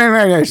I'll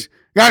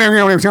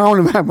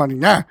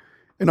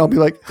be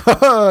like,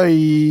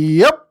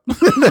 yep.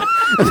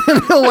 And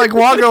then he'll like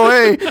walk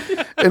away,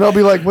 and I'll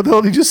be like, what the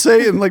hell did you just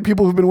say? And like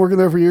people who've been working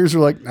there for years are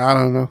like, I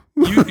don't know.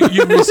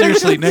 You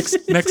seriously next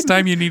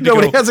time you need to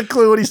Nobody go. has a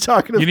clue what he's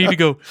talking about. You need to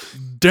go.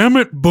 Damn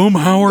it,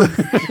 Boomhauer!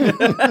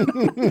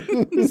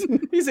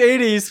 He's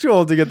 80. He's too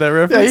old to get that Yeah,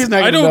 reference. he's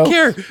not I gonna don't know.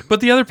 care, but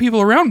the other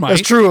people around might.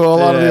 That's true. A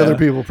lot of the Yeah. other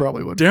people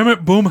probably would. Damn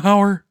it,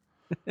 Boomhauer!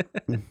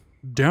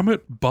 Damn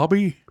it,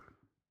 Bobby!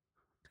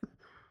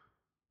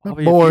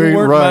 Bobby, Boy, if you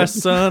weren't my right.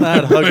 son,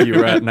 I'd hug you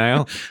right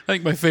now. I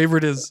think my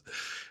favorite is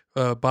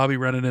Bobby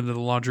running into the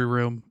laundry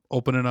room,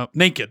 opening up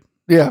naked.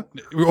 Yeah.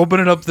 We're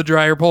opening up the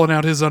dryer, pulling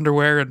out his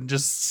underwear, and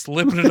just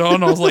slipping it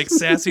on, all like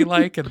sassy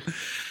like,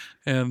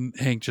 and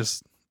Hank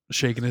just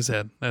shaking his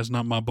head. That's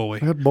not my boy.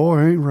 That boy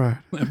ain't right.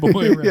 That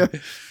boy, right? Yeah.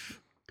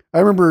 I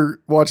remember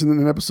watching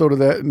an episode of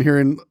that and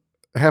hearing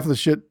half of the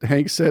shit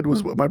Hank said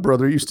was what my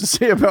brother used to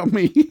say about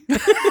me.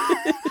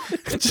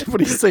 Just what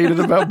he's saying it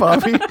about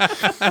Bobby.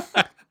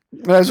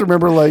 And I just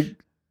remember like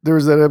there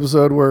was that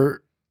episode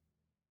where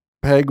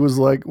Peg was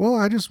like, well,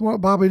 I just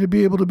want Bobby to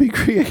be able to be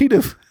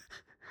creative.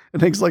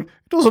 And Hank's like, he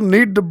doesn't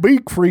need to be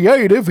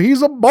creative.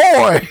 He's a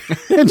boy.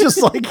 And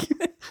just like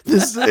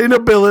this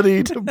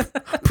inability to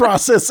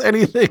process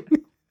anything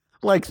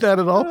like that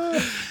at all.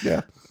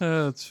 Yeah.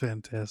 That's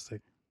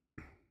fantastic.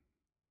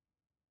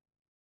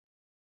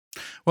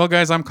 Well,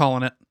 guys, I'm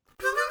calling it.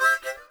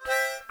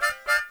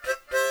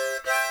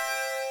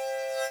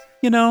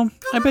 You know,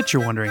 I bet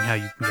you're wondering how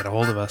you can get a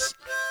hold of us.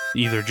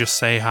 Either just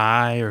say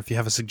hi, or if you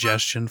have a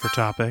suggestion for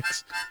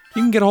topics,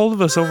 you can get a hold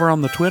of us over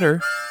on the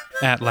Twitter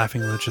at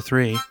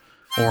LaughingLucha3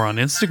 or on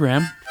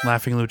Instagram,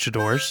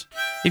 LaughingLuchadors.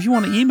 If you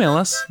want to email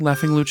us,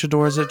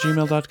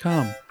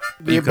 laughingluchadors@gmail.com.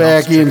 Get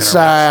back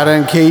inside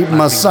and keep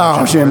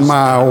massaging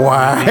my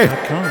wife.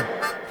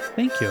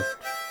 Thank you.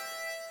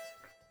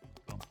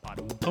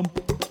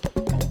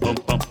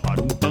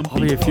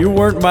 Bobby, if you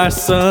weren't my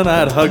son,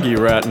 I'd hug you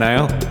right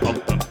now.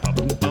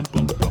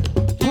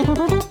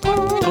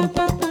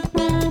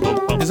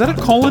 Is that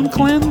a colon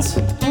cleanse?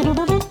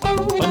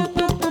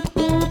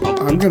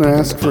 I'm going to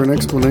ask for an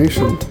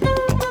explanation.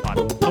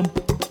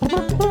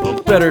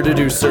 Better to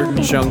do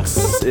certain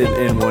chunks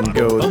in one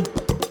go.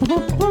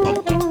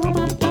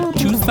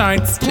 2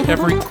 sides to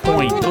every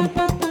coin.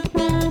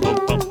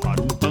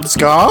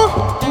 Ska?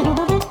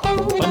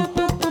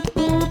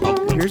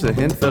 Here's a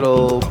hint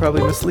that'll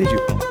probably mislead you.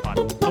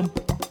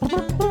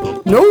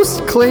 No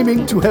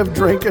claiming to have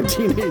drank a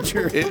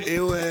teenager.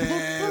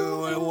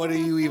 What are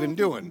you even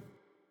doing?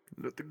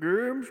 Let the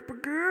games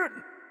begin.